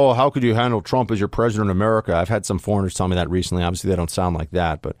that say, oh, how could you handle Trump as your president of America? I've had some foreigners tell me that recently. Obviously, they don't sound like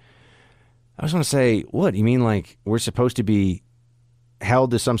that. But I just want to say, what? You mean like we're supposed to be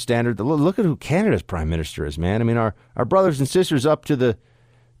held to some standard? Look at who Canada's prime minister is, man. I mean, our brothers and sisters up to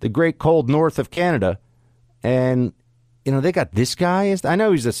the great cold north of Canada. And, they got this guy. I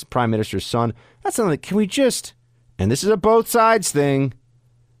know he's the prime minister's son. That's something that, can we just, and this is a both sides thing,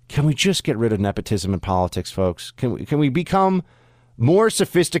 can we just get rid of nepotism in politics, folks? Can we become more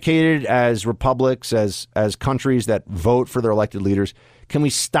sophisticated as republics, as countries that vote for their elected leaders? Can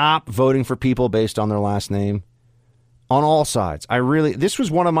we stop voting for people based on their last name? On all sides. This was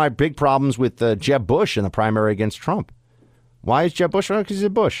one of my big problems with Jeb Bush in the primary against Trump. Why is Jeb Bush? Because he's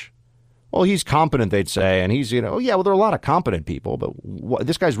a Bush. Well, he's competent, they'd say, and he's, well, there are a lot of competent people, but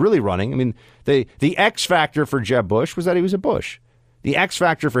this guy's really running. I mean, the X factor for Jeb Bush was that he was a Bush. The X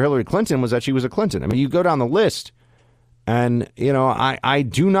factor for Hillary Clinton was that she was a Clinton. I mean, you go down the list, and, I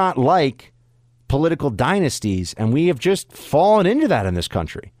do not like political dynasties, and we have just fallen into that in this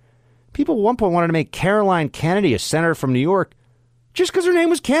country. People at one point wanted to make Caroline Kennedy a senator from New York just because her name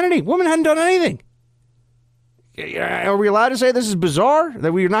was Kennedy. Woman hadn't done anything. Are we allowed to say this is bizarre,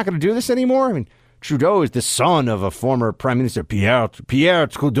 that we're not going to do this anymore? I mean, Trudeau is the son of a former Prime Minister, Pierre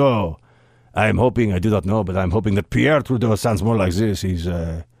Trudeau. I do not know, but I'm hoping that Pierre Trudeau sounds more like this. He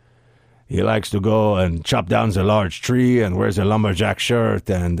likes to go and chop down the large tree and wears a lumberjack shirt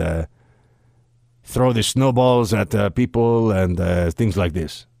and throw the snowballs at people and things like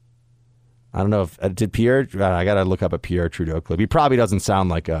this. I don't know if did Pierre. I got to look up a Pierre Trudeau clip. He probably doesn't sound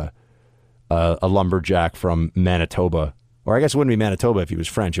like a lumberjack from Manitoba, or I guess it wouldn't be Manitoba if he was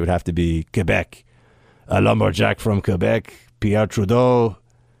French. It would have to be Quebec. A lumberjack from Quebec, Pierre Trudeau,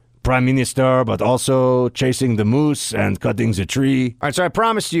 Prime Minister, but also chasing the moose and cutting the tree. All right, so I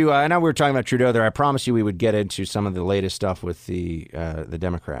promised you, I know we were talking about Trudeau there, I promised you we would get into some of the latest stuff with the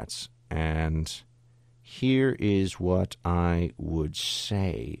Democrats. And here is what I would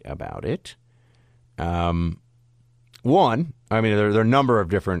say about it. One, I mean, there are a number of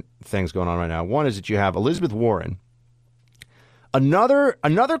different things going on right now. One is that you have Elizabeth Warren. Another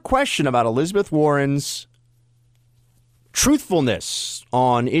question about Elizabeth Warren's truthfulness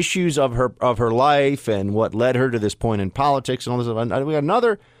on issues of her life and what led her to this point in politics and all this. We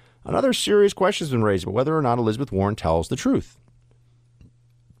got another serious question has been raised about whether or not Elizabeth Warren tells the truth.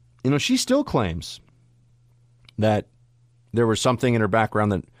 She still claims that there was something in her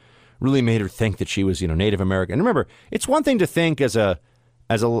background that really made her think that she was, Native American. And remember, it's one thing to think as a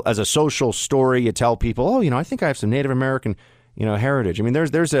social story. You tell people, oh, I think I have some Native American, heritage. I mean,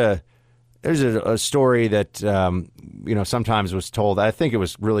 there's a story that sometimes was told. I think it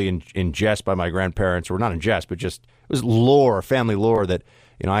was really in jest by my grandparents, or not in jest, but just it was lore, family lore, that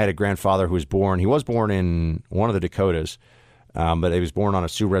I had a grandfather who was born. He was born in one of the Dakotas, but he was born on a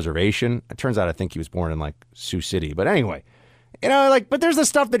Sioux reservation. It turns out I think he was born in like Sioux City. But anyway. But there's the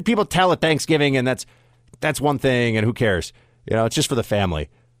stuff that people tell at Thanksgiving, and that's one thing, and who cares? It's just for the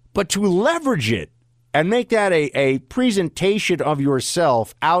family. But to leverage it and make that a presentation of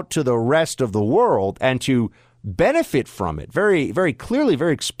yourself out to the rest of the world and to benefit from it very, very clearly,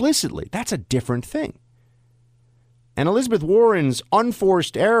 very explicitly, that's a different thing. And Elizabeth Warren's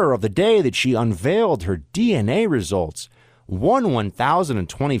unforced error of the day that she unveiled her DNA results,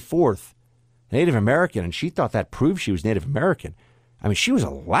 1,024th Native American, and she thought that proved she was Native American. I mean, she was a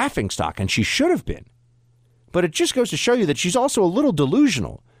laughingstock, and she should have been. But it just goes to show you that she's also a little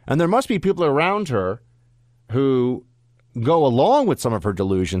delusional, and there must be people around her who go along with some of her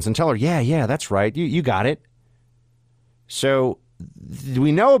delusions and tell her, yeah, that's right, you got it. So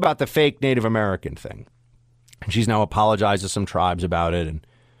we know about the fake Native American thing. And she's now apologized to some tribes about it and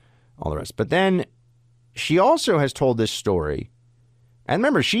all the rest. But then she also has told this story. And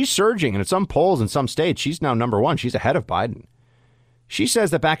remember, she's surging. And in some polls in some states, she's now number one. She's ahead of Biden. She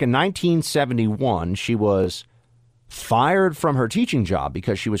says that back in 1971, she was fired from her teaching job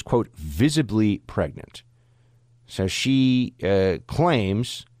because she was, quote, visibly pregnant. So she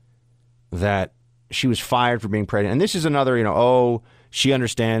claims that she was fired for being pregnant. And this is another, she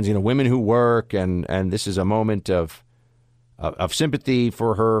understands, women who work. And this is a moment of sympathy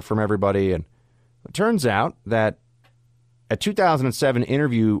for her from everybody. And it turns out that a 2007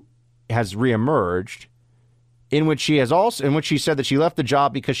 interview has reemerged in which she said that she left the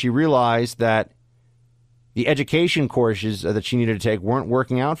job because she realized that the education courses that she needed to take weren't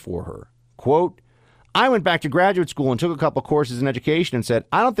working out for her. Quote, I went back to graduate school and took a couple courses in education and said,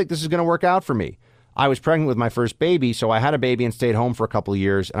 I don't think this is going to work out for me. I was pregnant with my first baby, so I had a baby and stayed home for a couple of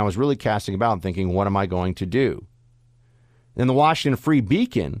years, and I was really casting about and thinking, what am I going to do? Then the Washington Free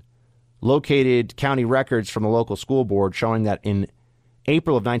Beacon located county records from the local school board showing that in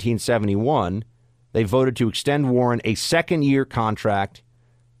April of 1971, they voted to extend Warren a second-year contract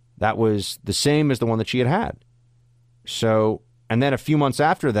that was the same as the one that she had had. So, and then a few months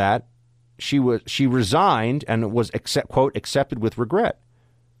after that, she resigned and was, quote, accepted with regret.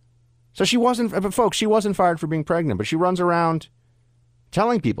 So she wasn't fired for being pregnant, but she runs around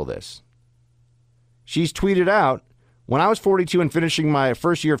telling people this. She's tweeted out, when I was 42 and finishing my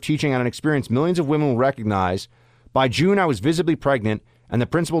first year of teaching on an experience millions of women will recognize, by June I was visibly pregnant, and the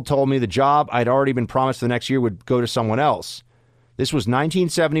principal told me the job I'd already been promised the next year would go to someone else. This was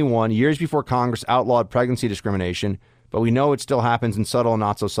 1971, years before Congress outlawed pregnancy discrimination, but we know it still happens in subtle and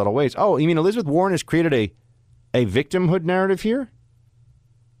not so subtle ways. Oh, you mean Elizabeth Warren has created a victimhood narrative here?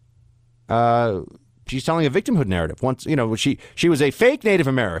 She's telling a victimhood narrative. Once, she was a fake Native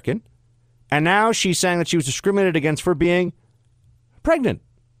American, and now she's saying that she was discriminated against for being pregnant.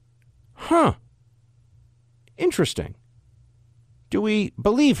 Huh. Interesting. Do we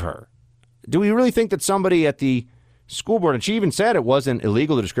believe her? Do we really think that somebody at the school board, and she even said it wasn't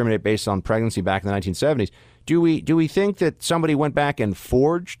illegal to discriminate based on pregnancy back in the 1970s. Do we think that somebody went back and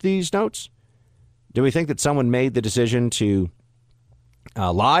forged these notes? Do we think that someone made the decision to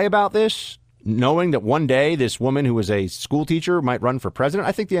lie about this, knowing that one day this woman who was a school teacher might run for president?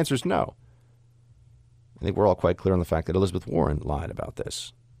 I think the answer is no. I think we're all quite clear on the fact that Elizabeth Warren lied about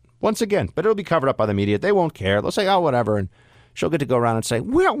this. Once again, but it'll be covered up by the media. They won't care. They'll say, oh, whatever, and she'll get to go around and say,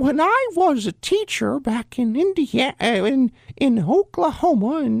 well, when I was a teacher back in Indiana, in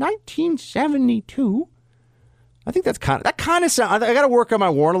Oklahoma in 1972, I think that kind of sounds, I got to work on my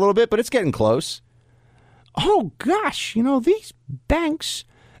Warren a little bit, but it's getting close. Oh, gosh, these banks,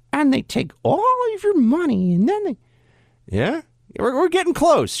 and they take all of your money, and then yeah, we're getting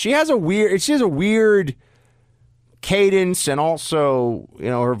close. She has a weird cadence, and also,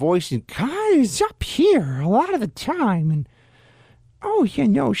 her voice is up here a lot of the time, and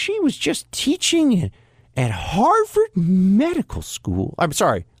she was just teaching at Harvard Medical School. I'm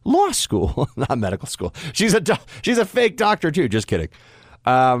sorry, law school, not medical school. She's a fake doctor too. Just kidding.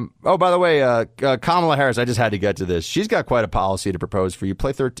 By the way, Kamala Harris, I just had to get to this. She's got quite a policy to propose for you.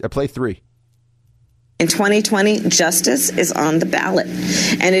 Play 3. In 2020, justice is on the ballot,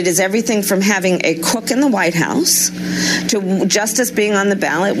 and it is everything from having a cook in the White House to justice being on the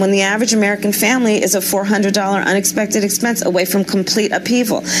ballot when the average American family is a $400 unexpected expense away from complete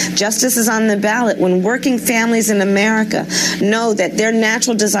upheaval. Justice is on the ballot when working families in America know that their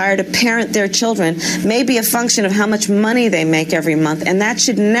natural desire to parent their children may be a function of how much money they make every month, and that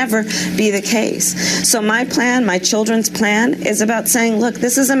should never be the case. So my plan, my children's plan, is about saying, look,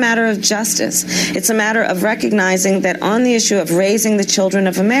 this is a matter of justice. It's a matter of recognizing that on the issue of raising the children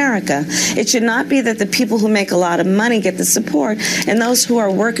of America, it should not be that the people who make a lot of money get the support and those who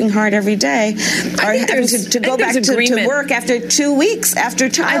are working hard every day are having to go back to work after 2 weeks after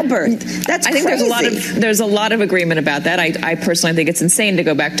childbirth. That's crazy. I think there's a lot of agreement about that. I personally think it's insane to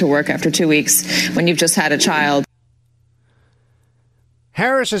go back to work after 2 weeks when you've just had a child.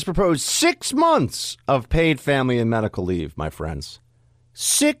 Harris has proposed 6 months of paid family and medical leave, my friends.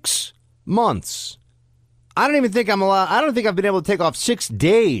 6 months. I don't think I've been able to take off 6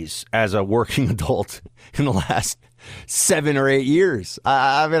 days as a working adult in the last 7 or 8 years.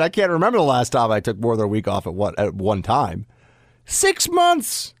 I can't remember the last time I took more than a week off at one time. 6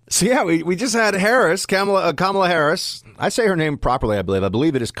 months. So yeah, we just had Harris, Kamala Harris. I say her name properly, I believe. I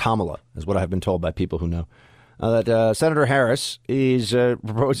believe it is Kamala, is what I have been told by people who know. That Senator Harris is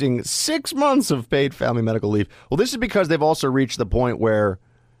proposing 6 months of paid family medical leave. Well, this is because they've also reached the point where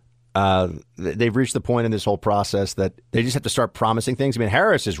they've reached the point in this whole process that they just have to start promising things. I mean,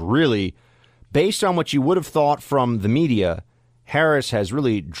 Harris is really, based on what you would have thought from the media, Harris has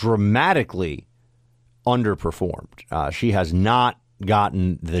really dramatically underperformed. She has not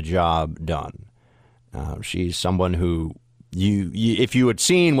gotten the job done. She's someone who if you had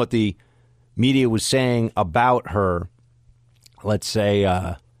seen what the media was saying about her, let's say,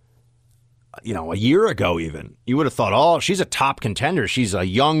 a year ago even, you would have thought, oh, she's a top contender. She's a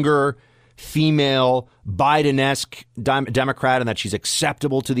younger, female, Biden-esque Democrat and that she's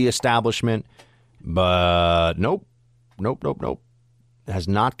acceptable to the establishment. But nope. Has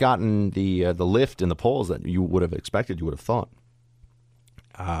not gotten the lift in the polls that you would have expected, you would have thought.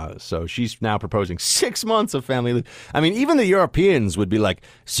 So she's now proposing 6 months of family leave. I mean, even the Europeans would be like,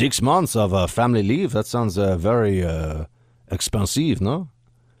 6 months of family leave? That sounds very expensive, no?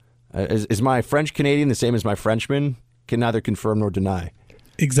 Is my French Canadian the same as my Frenchman? Can neither confirm nor deny.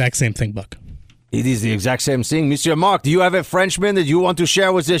 Exact same thing, Buck. It is the exact same thing. Monsieur Mark, do you have a Frenchman that you want to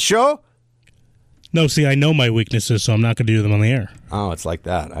share with this show? No, see, I know my weaknesses, so I'm not going to do them on the air. Oh, it's like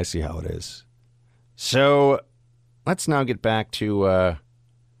that. I see how it is. So let's now get back to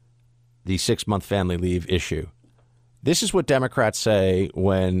the 6-month family leave issue. This is what Democrats say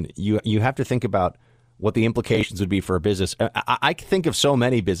when you have to think about what the implications would be for a business. I think of so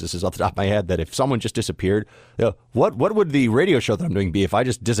many businesses off the top of my head that if someone just disappeared, what would the radio show that I'm doing be if I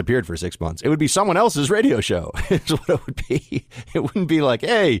just disappeared for 6 months? It would be someone else's radio show is what it would be. It wouldn't be like,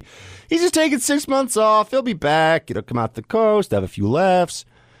 hey, he's just taking 6 months off. He'll be back. Come out the coast, have a few laughs.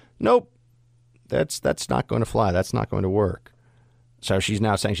 Nope. That's not going to fly. That's not going to work. So she's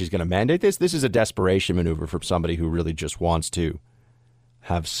now saying she's going to mandate this. This is a desperation maneuver from somebody who really just wants to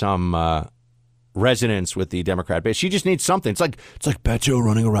have some resonance with the Democrat base. She just needs something. It's like Beto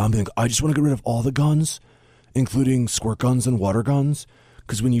running around being, I just want to get rid of all the guns, including squirt guns and water guns.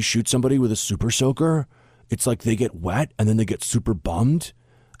 Because when you shoot somebody with a super soaker, it's like they get wet and then they get super bummed.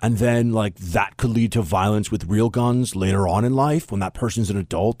 And then like that could lead to violence with real guns later on in life when that person's an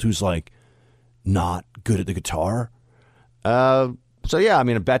adult who's like not good at the guitar. So yeah, I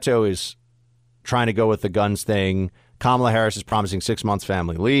mean, Beto is trying to go with the guns thing. Kamala Harris is promising 6 months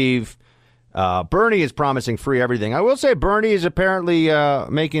family leave. Bernie is promising free everything. I will say Bernie is apparently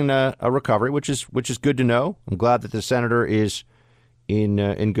making a recovery, which is good to know. I'm glad that the senator is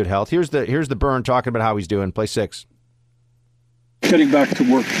in good health. Here's the Bern talking about how he's doing. Play 6. Getting back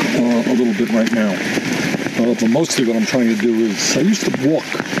to work a little bit right now, but mostly what I'm trying to do is I used to walk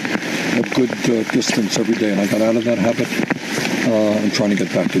a good distance every day, and I got out of that habit. I'm trying to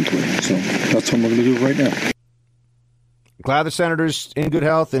get back into it, so that's what I'm going to do right now. Glad the senator's in good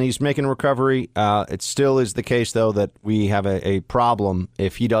health and he's making a recovery. It still is the case, though, that we have a problem.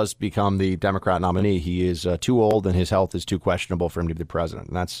 If he does become the Democrat nominee, he is too old and his health is too questionable for him to be the president.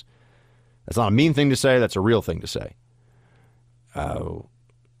 And that's not a mean thing to say. That's a real thing to say.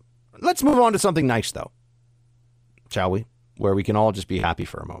 Let's move on to something nice, though, shall we? Where we can all just be happy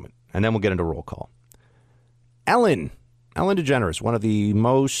for a moment. And then we'll get into roll call. Ellen DeGeneres, one of the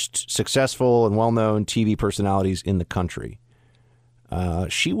most successful and well-known TV personalities in the country.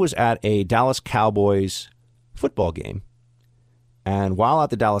 She was at a Dallas Cowboys football game. And while at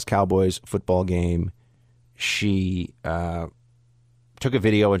the Dallas Cowboys football game, she took a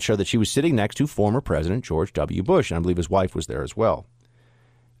video and showed that she was sitting next to former President George W. Bush. And I believe his wife was there as well.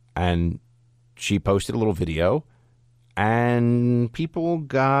 And she posted a little video. And people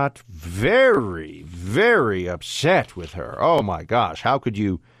got very, very upset with her. Oh, my gosh. How could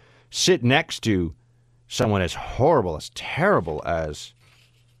you sit next to someone as horrible, as terrible as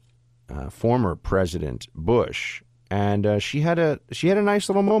former President Bush? And she had a nice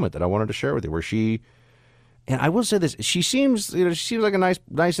little moment that I wanted to share with you where she, and I will say this, she seems like a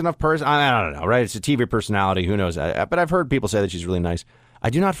nice enough person. I don't know, right? It's a TV personality. Who knows? But I've heard people say that she's really nice. I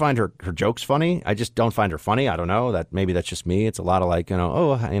do not find her jokes funny. I just don't find her funny. I don't know. Maybe that's just me. It's a lot of like, ha,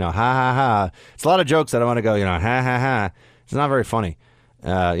 ha, ha. It's a lot of jokes that I want to go, ha, ha, ha. It's not very funny.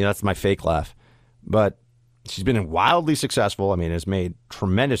 That's my fake laugh. But she's been wildly successful. I mean, has made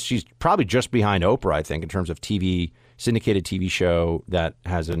tremendous. She's probably just behind Oprah, I think, in terms of syndicated TV show that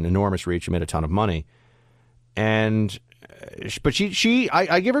has an enormous reach and made a ton of money. But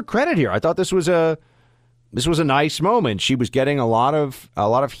I give her credit here. I thought this was a nice moment. She was getting a lot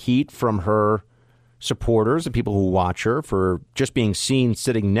of heat from her supporters and people who watch her for just being seen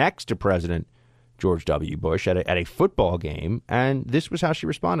sitting next to President George W. Bush at a football game. And this was how she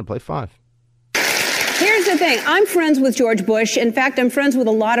responded. Play 5. Here's the thing. I'm friends with George Bush. In fact, I'm friends with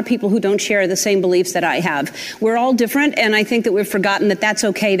a lot of people who don't share the same beliefs that I have. We're all different, and I think that we've forgotten that that's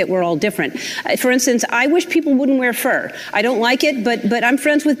okay, that we're all different. For instance, I wish people wouldn't wear fur. I don't like it, but I'm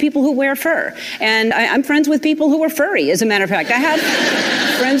friends with people who wear fur. And I'm friends with people who are furry, as a matter of fact. I have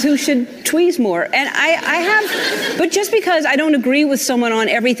friends who should tweeze more. And but just because I don't agree with someone on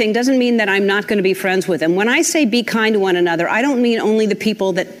everything doesn't mean that I'm not going to be friends with them. When I say be kind to one another, I don't mean only the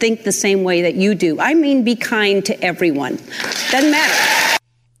people that think the same way that you do. I mean be kind to everyone. Doesn't matter.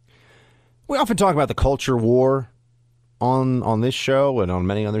 We often talk about the culture war on this show and on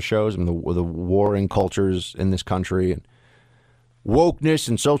many other shows, and the warring cultures in this country, and wokeness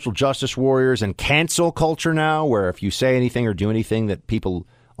and social justice warriors and cancel culture now, where if you say anything or do anything that people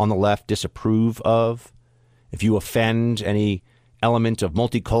on the left disapprove of, if you offend any element of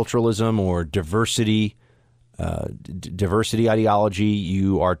multiculturalism or diversity ideology,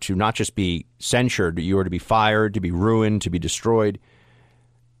 you are to not just be censured, you are to be fired, to be ruined, to be destroyed.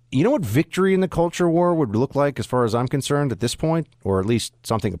 You know what victory in the culture war would look like, as far as I'm concerned, at this point, or at least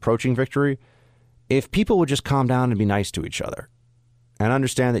something approaching victory? If people would just calm down and be nice to each other and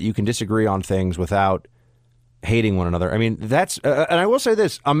understand that you can disagree on things without hating one another. I mean, that's and I will say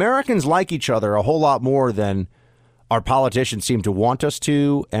this, Americans like each other a whole lot more than our politicians seem to want us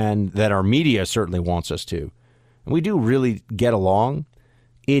to, and that our media certainly wants us to. And we do really get along.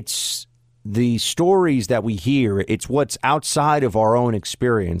 It's the stories that we hear. It's what's outside of our own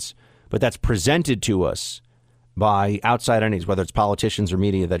experience, but that's presented to us by outside entities, whether it's politicians or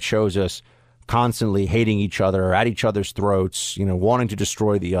media, that shows us constantly hating each other, at each other's throats, wanting to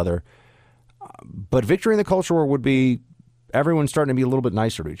destroy the other. But victory in the culture war would be everyone starting to be a little bit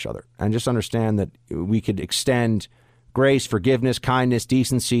nicer to each other and just understand that we could extend grace, forgiveness, kindness,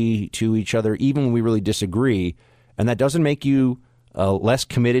 decency to each other, even when we really disagree. And that doesn't make you less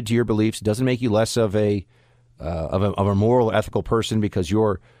committed to your beliefs. It doesn't make you less of a moral, ethical person because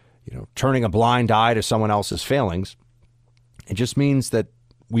you're, turning a blind eye to someone else's failings. It just means that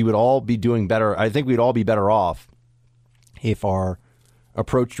we would all be doing better. I think we'd all be better off if our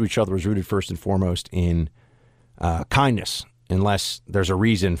approach to each other was rooted first and foremost in kindness, unless there's a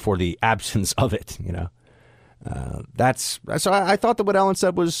reason for the absence of it. So I thought that what Ellen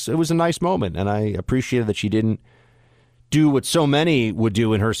said was a nice moment, and I appreciated that she didn't do what so many would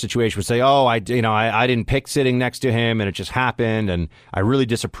do in her situation, would say, "Oh, I didn't pick sitting next to him, and it just happened, and I really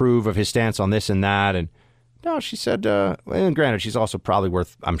disapprove of his stance on this and that." And no, she said, and granted, she's also probably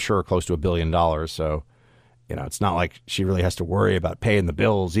worth, I'm sure, close to $1 billion. So, it's not like she really has to worry about paying the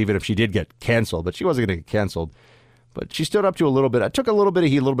bills, even if she did get canceled. But she wasn't going to get canceled. But she stood up to a little bit. I took a little bit of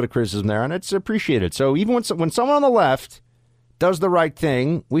heat, a little bit of criticism there, and it's appreciated. So even when someone on the left does the right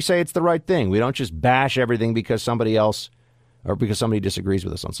thing, we say it's the right thing. We don't just bash everything because somebody else or because somebody disagrees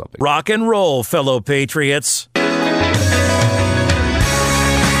with us on something. Rock and roll, fellow patriots.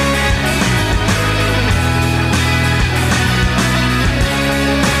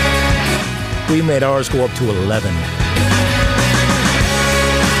 We made ours go up to 11.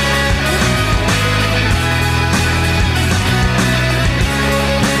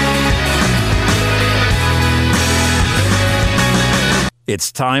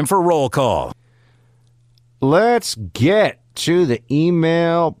 It's time for roll call. Let's get to the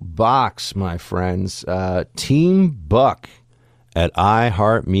email box, my friends. Team Buck at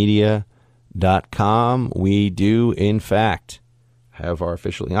iHeartMedia.com. We do, in fact, have our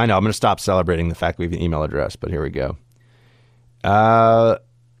official... I know, I'm going to stop celebrating the fact we have an email address, but here we go. Guile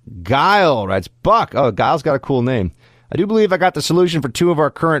writes, Buck. Oh, Guile's got a cool name. I do believe I got the solution for two of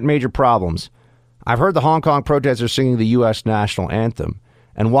our current major problems. I've heard the Hong Kong protesters singing the U.S. national anthem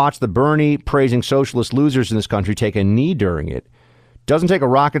and watched the Bernie praising socialist losers in this country take a knee during it. Doesn't take a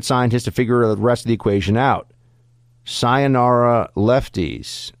rocket scientist to figure the rest of the equation out. Sayonara,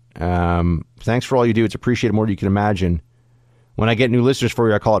 lefties. Thanks for all you do. It's appreciated more than you can imagine. When I get new listeners for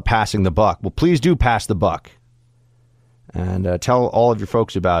you, I call it passing the buck. Well, please do pass the buck. And tell all of your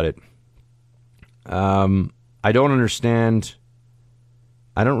folks about it. I don't understand...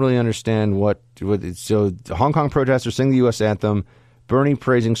 I don't really understand what so the Hong Kong protesters sing the U.S. anthem, Bernie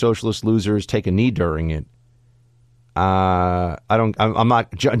praising socialist losers, take a knee during it. I'm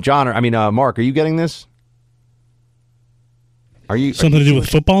not, John, Mark, are you getting this? Are you something to do with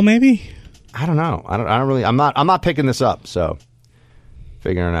football, maybe? I don't know. I'm not picking this up, so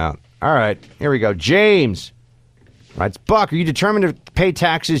figuring it out. All right, here we go. James writes, Buck, are you determined to pay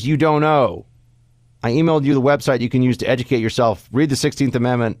taxes you don't owe? I emailed you the website you can use to educate yourself. Read the 16th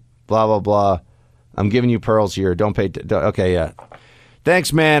Amendment, blah, blah, blah. I'm giving you pearls here. Don't pay. Okay, yeah.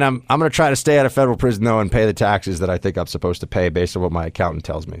 Thanks, man. I'm going to try to stay out of federal prison, though, and pay the taxes that I think I'm supposed to pay based on what my accountant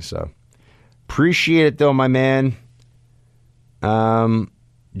tells me. So Appreciate it, though, my man.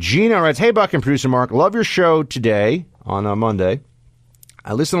 Gina writes, hey, Buck and producer Mark, love your show today on Monday.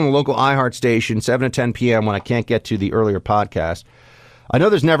 I listen on the local iHeart station, 7 to 10 p.m. when I can't get to the earlier podcast. I know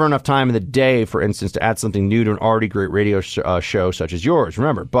there's never enough time in the day, for instance, to add something new to an already great radio show such as yours.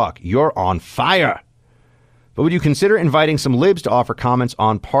 Remember, Buck, you're on fire. But would you consider inviting some libs to offer comments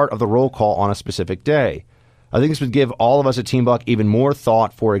on part of the roll call on a specific day? I think this would give all of us at Team Buck even more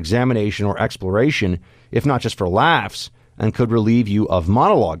thought for examination or exploration, if not just for laughs, and could relieve you of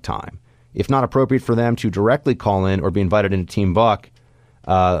monologue time. If not appropriate for them to directly call in or be invited into Team Buck,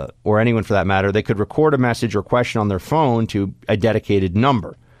 or anyone for that matter, they could record a message or question on their phone to a dedicated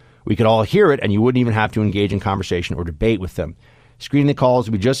number. We could all hear it, and you wouldn't even have to engage in conversation or debate with them. Screening the calls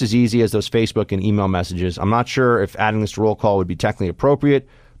would be just as easy as those Facebook and email messages. I'm not sure if adding this to roll call would be technically appropriate,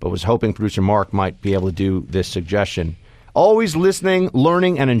 but was hoping producer Mark might be able to do this suggestion. Always listening,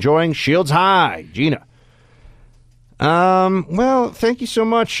 learning, and enjoying. Shields high, Gina. Well, thank you so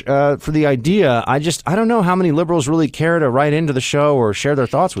much for the idea. I don't know how many liberals really care to write into the show or share their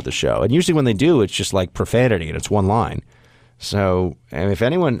thoughts with the show. And usually when they do, it's just like profanity and it's one line. So and if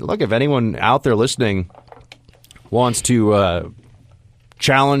anyone out there listening wants to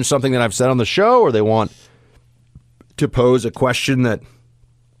challenge something that I've said on the show, or they want to pose a question that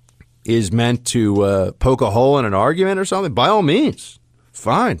is meant to poke a hole in an argument or something, by all means,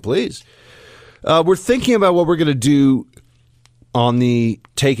 fine, please. We're thinking about what we're going to do on the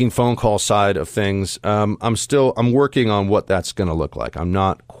taking phone call side of things. I'm working on what that's going to look like. I'm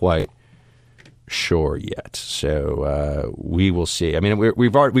not quite sure yet, so we will see. I mean, we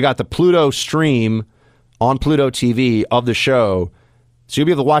got the Pluto stream on Pluto TV of the show, so you'll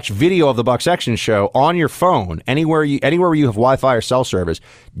be able to watch video of the Buck Sexton Show on your phone anywhere where you have Wi-Fi or cell service.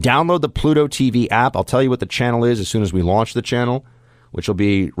 Download the Pluto TV app. I'll tell you what the channel is as soon as we launch the channel, which will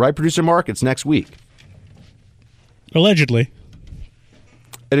be, right, producer Mark? It's next week. Allegedly.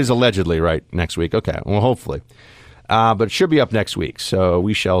 It is allegedly, right, next week. Okay, well, hopefully. But it should be up next week, so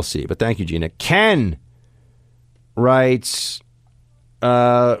we shall see. But thank you, Gina. Ken writes,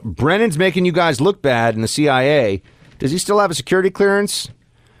 Brennan's making you guys look bad in the CIA. Does he still have a security clearance?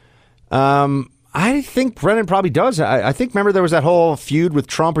 I think Brennan probably does. I think, remember, there was that whole feud with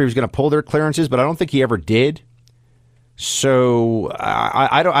Trump where he was going to pull their clearances, but I don't think he ever did. So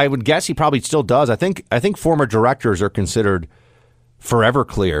I would guess he probably still does. I think former directors are considered forever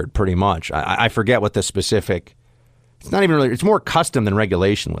cleared, pretty much. I forget what the specific. It's not even really. It's more custom than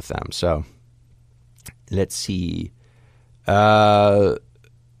regulation with them. So let's see.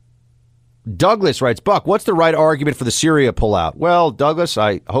 Douglas writes, Buck, what's the right argument for the Syria pullout? Well, Douglas,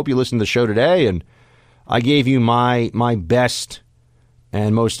 I hope you listened to the show today, and I gave you my best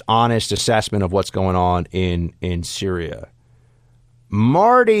and most honest assessment of what's going on in Syria.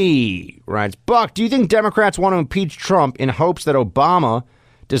 Marty writes, Buck, do you think Democrats want to impeach Trump in hopes that Obama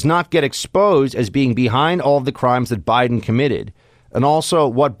does not get exposed as being behind all of the crimes that Biden committed? And also,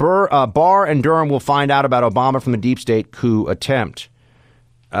 what Barr and Durham will find out about Obama from the deep state coup attempt?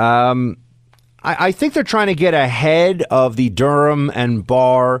 I think they're trying to get ahead of the Durham and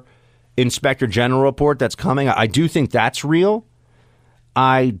Barr Inspector General report that's coming. I do think that's real.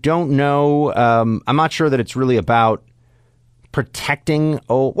 I don't know. I'm not sure that it's really about protecting.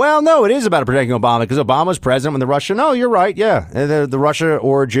 Well, no, it is about protecting Obama because Obama was president when the Russia. No, you're right. Yeah. The Russia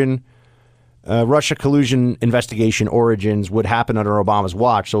collusion investigation origins would happen under Obama's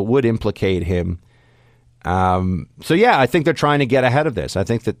watch. So it would implicate him. So, yeah, I think they're trying to get ahead of this. I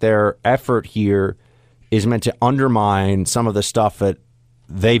think that their effort here is meant to undermine some of the stuff that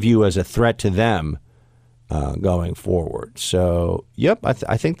they view as a threat to them going forward. So, yep,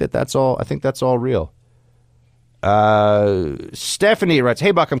 I think that's all. I think that's all real. Stephanie writes, hey,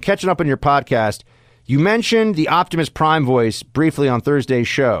 Buck, I'm catching up on your podcast. You mentioned the Optimus Prime voice briefly on Thursday's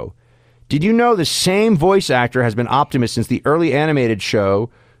show. Did you know the same voice actor has been Optimus since the early animated show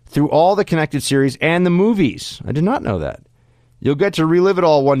through all the connected series and the movies? I did not know that. You'll get to relive it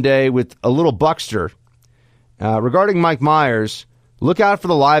all one day with a little Buckster. Regarding Mike Myers, look out for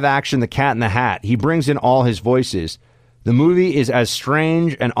the live action The Cat in the Hat. He brings in all his voices. The movie is as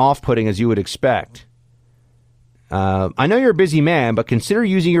strange and off-putting as you would expect. I know you're a busy man, but consider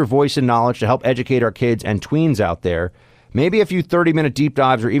using your voice and knowledge to help educate our kids and tweens out there. Maybe a few 30-minute deep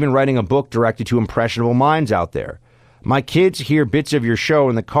dives or even writing a book directed to impressionable minds out there. My kids hear bits of your show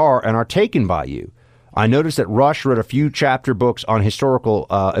in the car and are taken by you. I noticed that Rush wrote a few chapter books on historical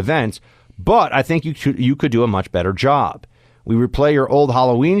events, but I think you could do a much better job. We replay your old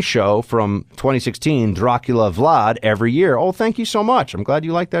Halloween show from 2016, Dracula Vlad, every year. Oh, thank you so much. I'm glad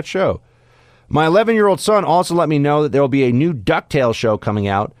you like that show. My 11-year-old son also let me know that there will be a new DuckTales show coming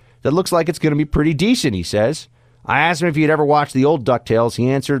out that looks like it's going to be pretty decent, he says. I asked him if he had ever watched the old DuckTales. He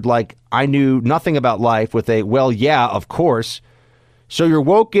answered like I knew nothing about life with a, well, yeah, of course. So your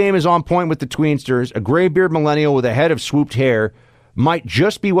woke game is on point with the tweensters. A gray-beard millennial with a head of swooped hair might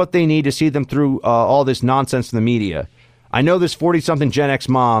just be what they need to see them through all this nonsense in the media. I know this 40-something Gen X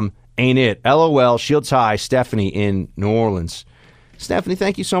mom ain't it. LOL, Shields High, Stephanie in New Orleans. Stephanie,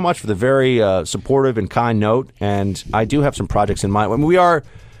 thank you so much for the very supportive and kind note. And I do have some projects in mind. We are...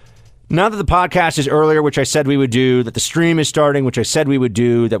 Now that the podcast is earlier, which I said we would do, that the stream is starting, which I said we would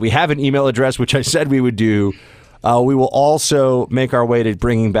do, that we have an email address, which I said we would do, we will also make our way to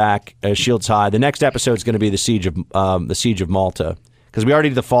bringing back Shields High. The next episode is going to be the siege of Malta, because we already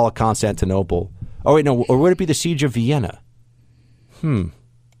did the fall of Constantinople. Oh wait, no, or would it be the siege of Vienna?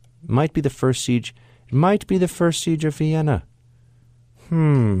 Might be the first siege. It might be the first siege of Vienna.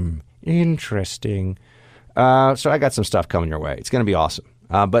 Interesting. So I got some stuff coming your way. It's going to be awesome.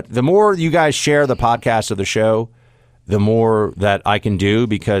 But the more you guys share the podcast of the show, the more that I can do,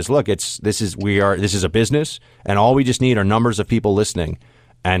 because look, this is a business, and all we just need are numbers of people listening.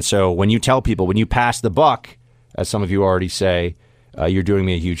 And so when you tell people, when you pass the buck, as some of you already say, you're doing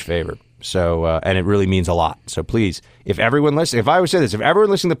me a huge favor. So and it really means a lot. So please, if everyone listening, if I would say this, if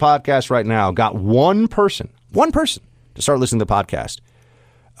everyone listening to the podcast right now got one person to start listening to the podcast,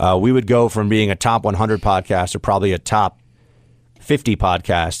 we would go from being a top 100 podcast to probably a top 50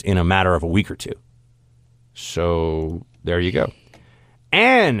 podcast in a matter of a week or two. So there you go.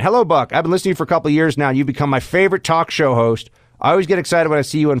 And hello, Buck. I've been listening to you for a couple of years now. You've become my favorite talk show host. I always get excited when I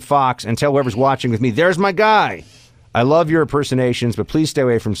see you on Fox and tell whoever's watching with me, there's my guy. I love your impersonations, but please stay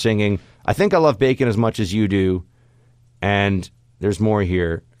away from singing. I think I love bacon as much as you do. And there's more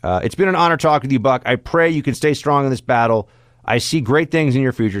here. It's been an honor talking with you, Buck. I pray you can stay strong in this battle. I see great things in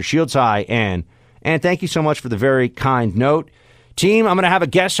your future. Shields High, and thank you so much for the very kind note. Team, I'm going to have a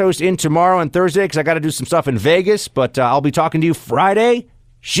guest host in tomorrow and Thursday because I got to do some stuff in Vegas, but I'll be talking to you Friday.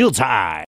 Shields High.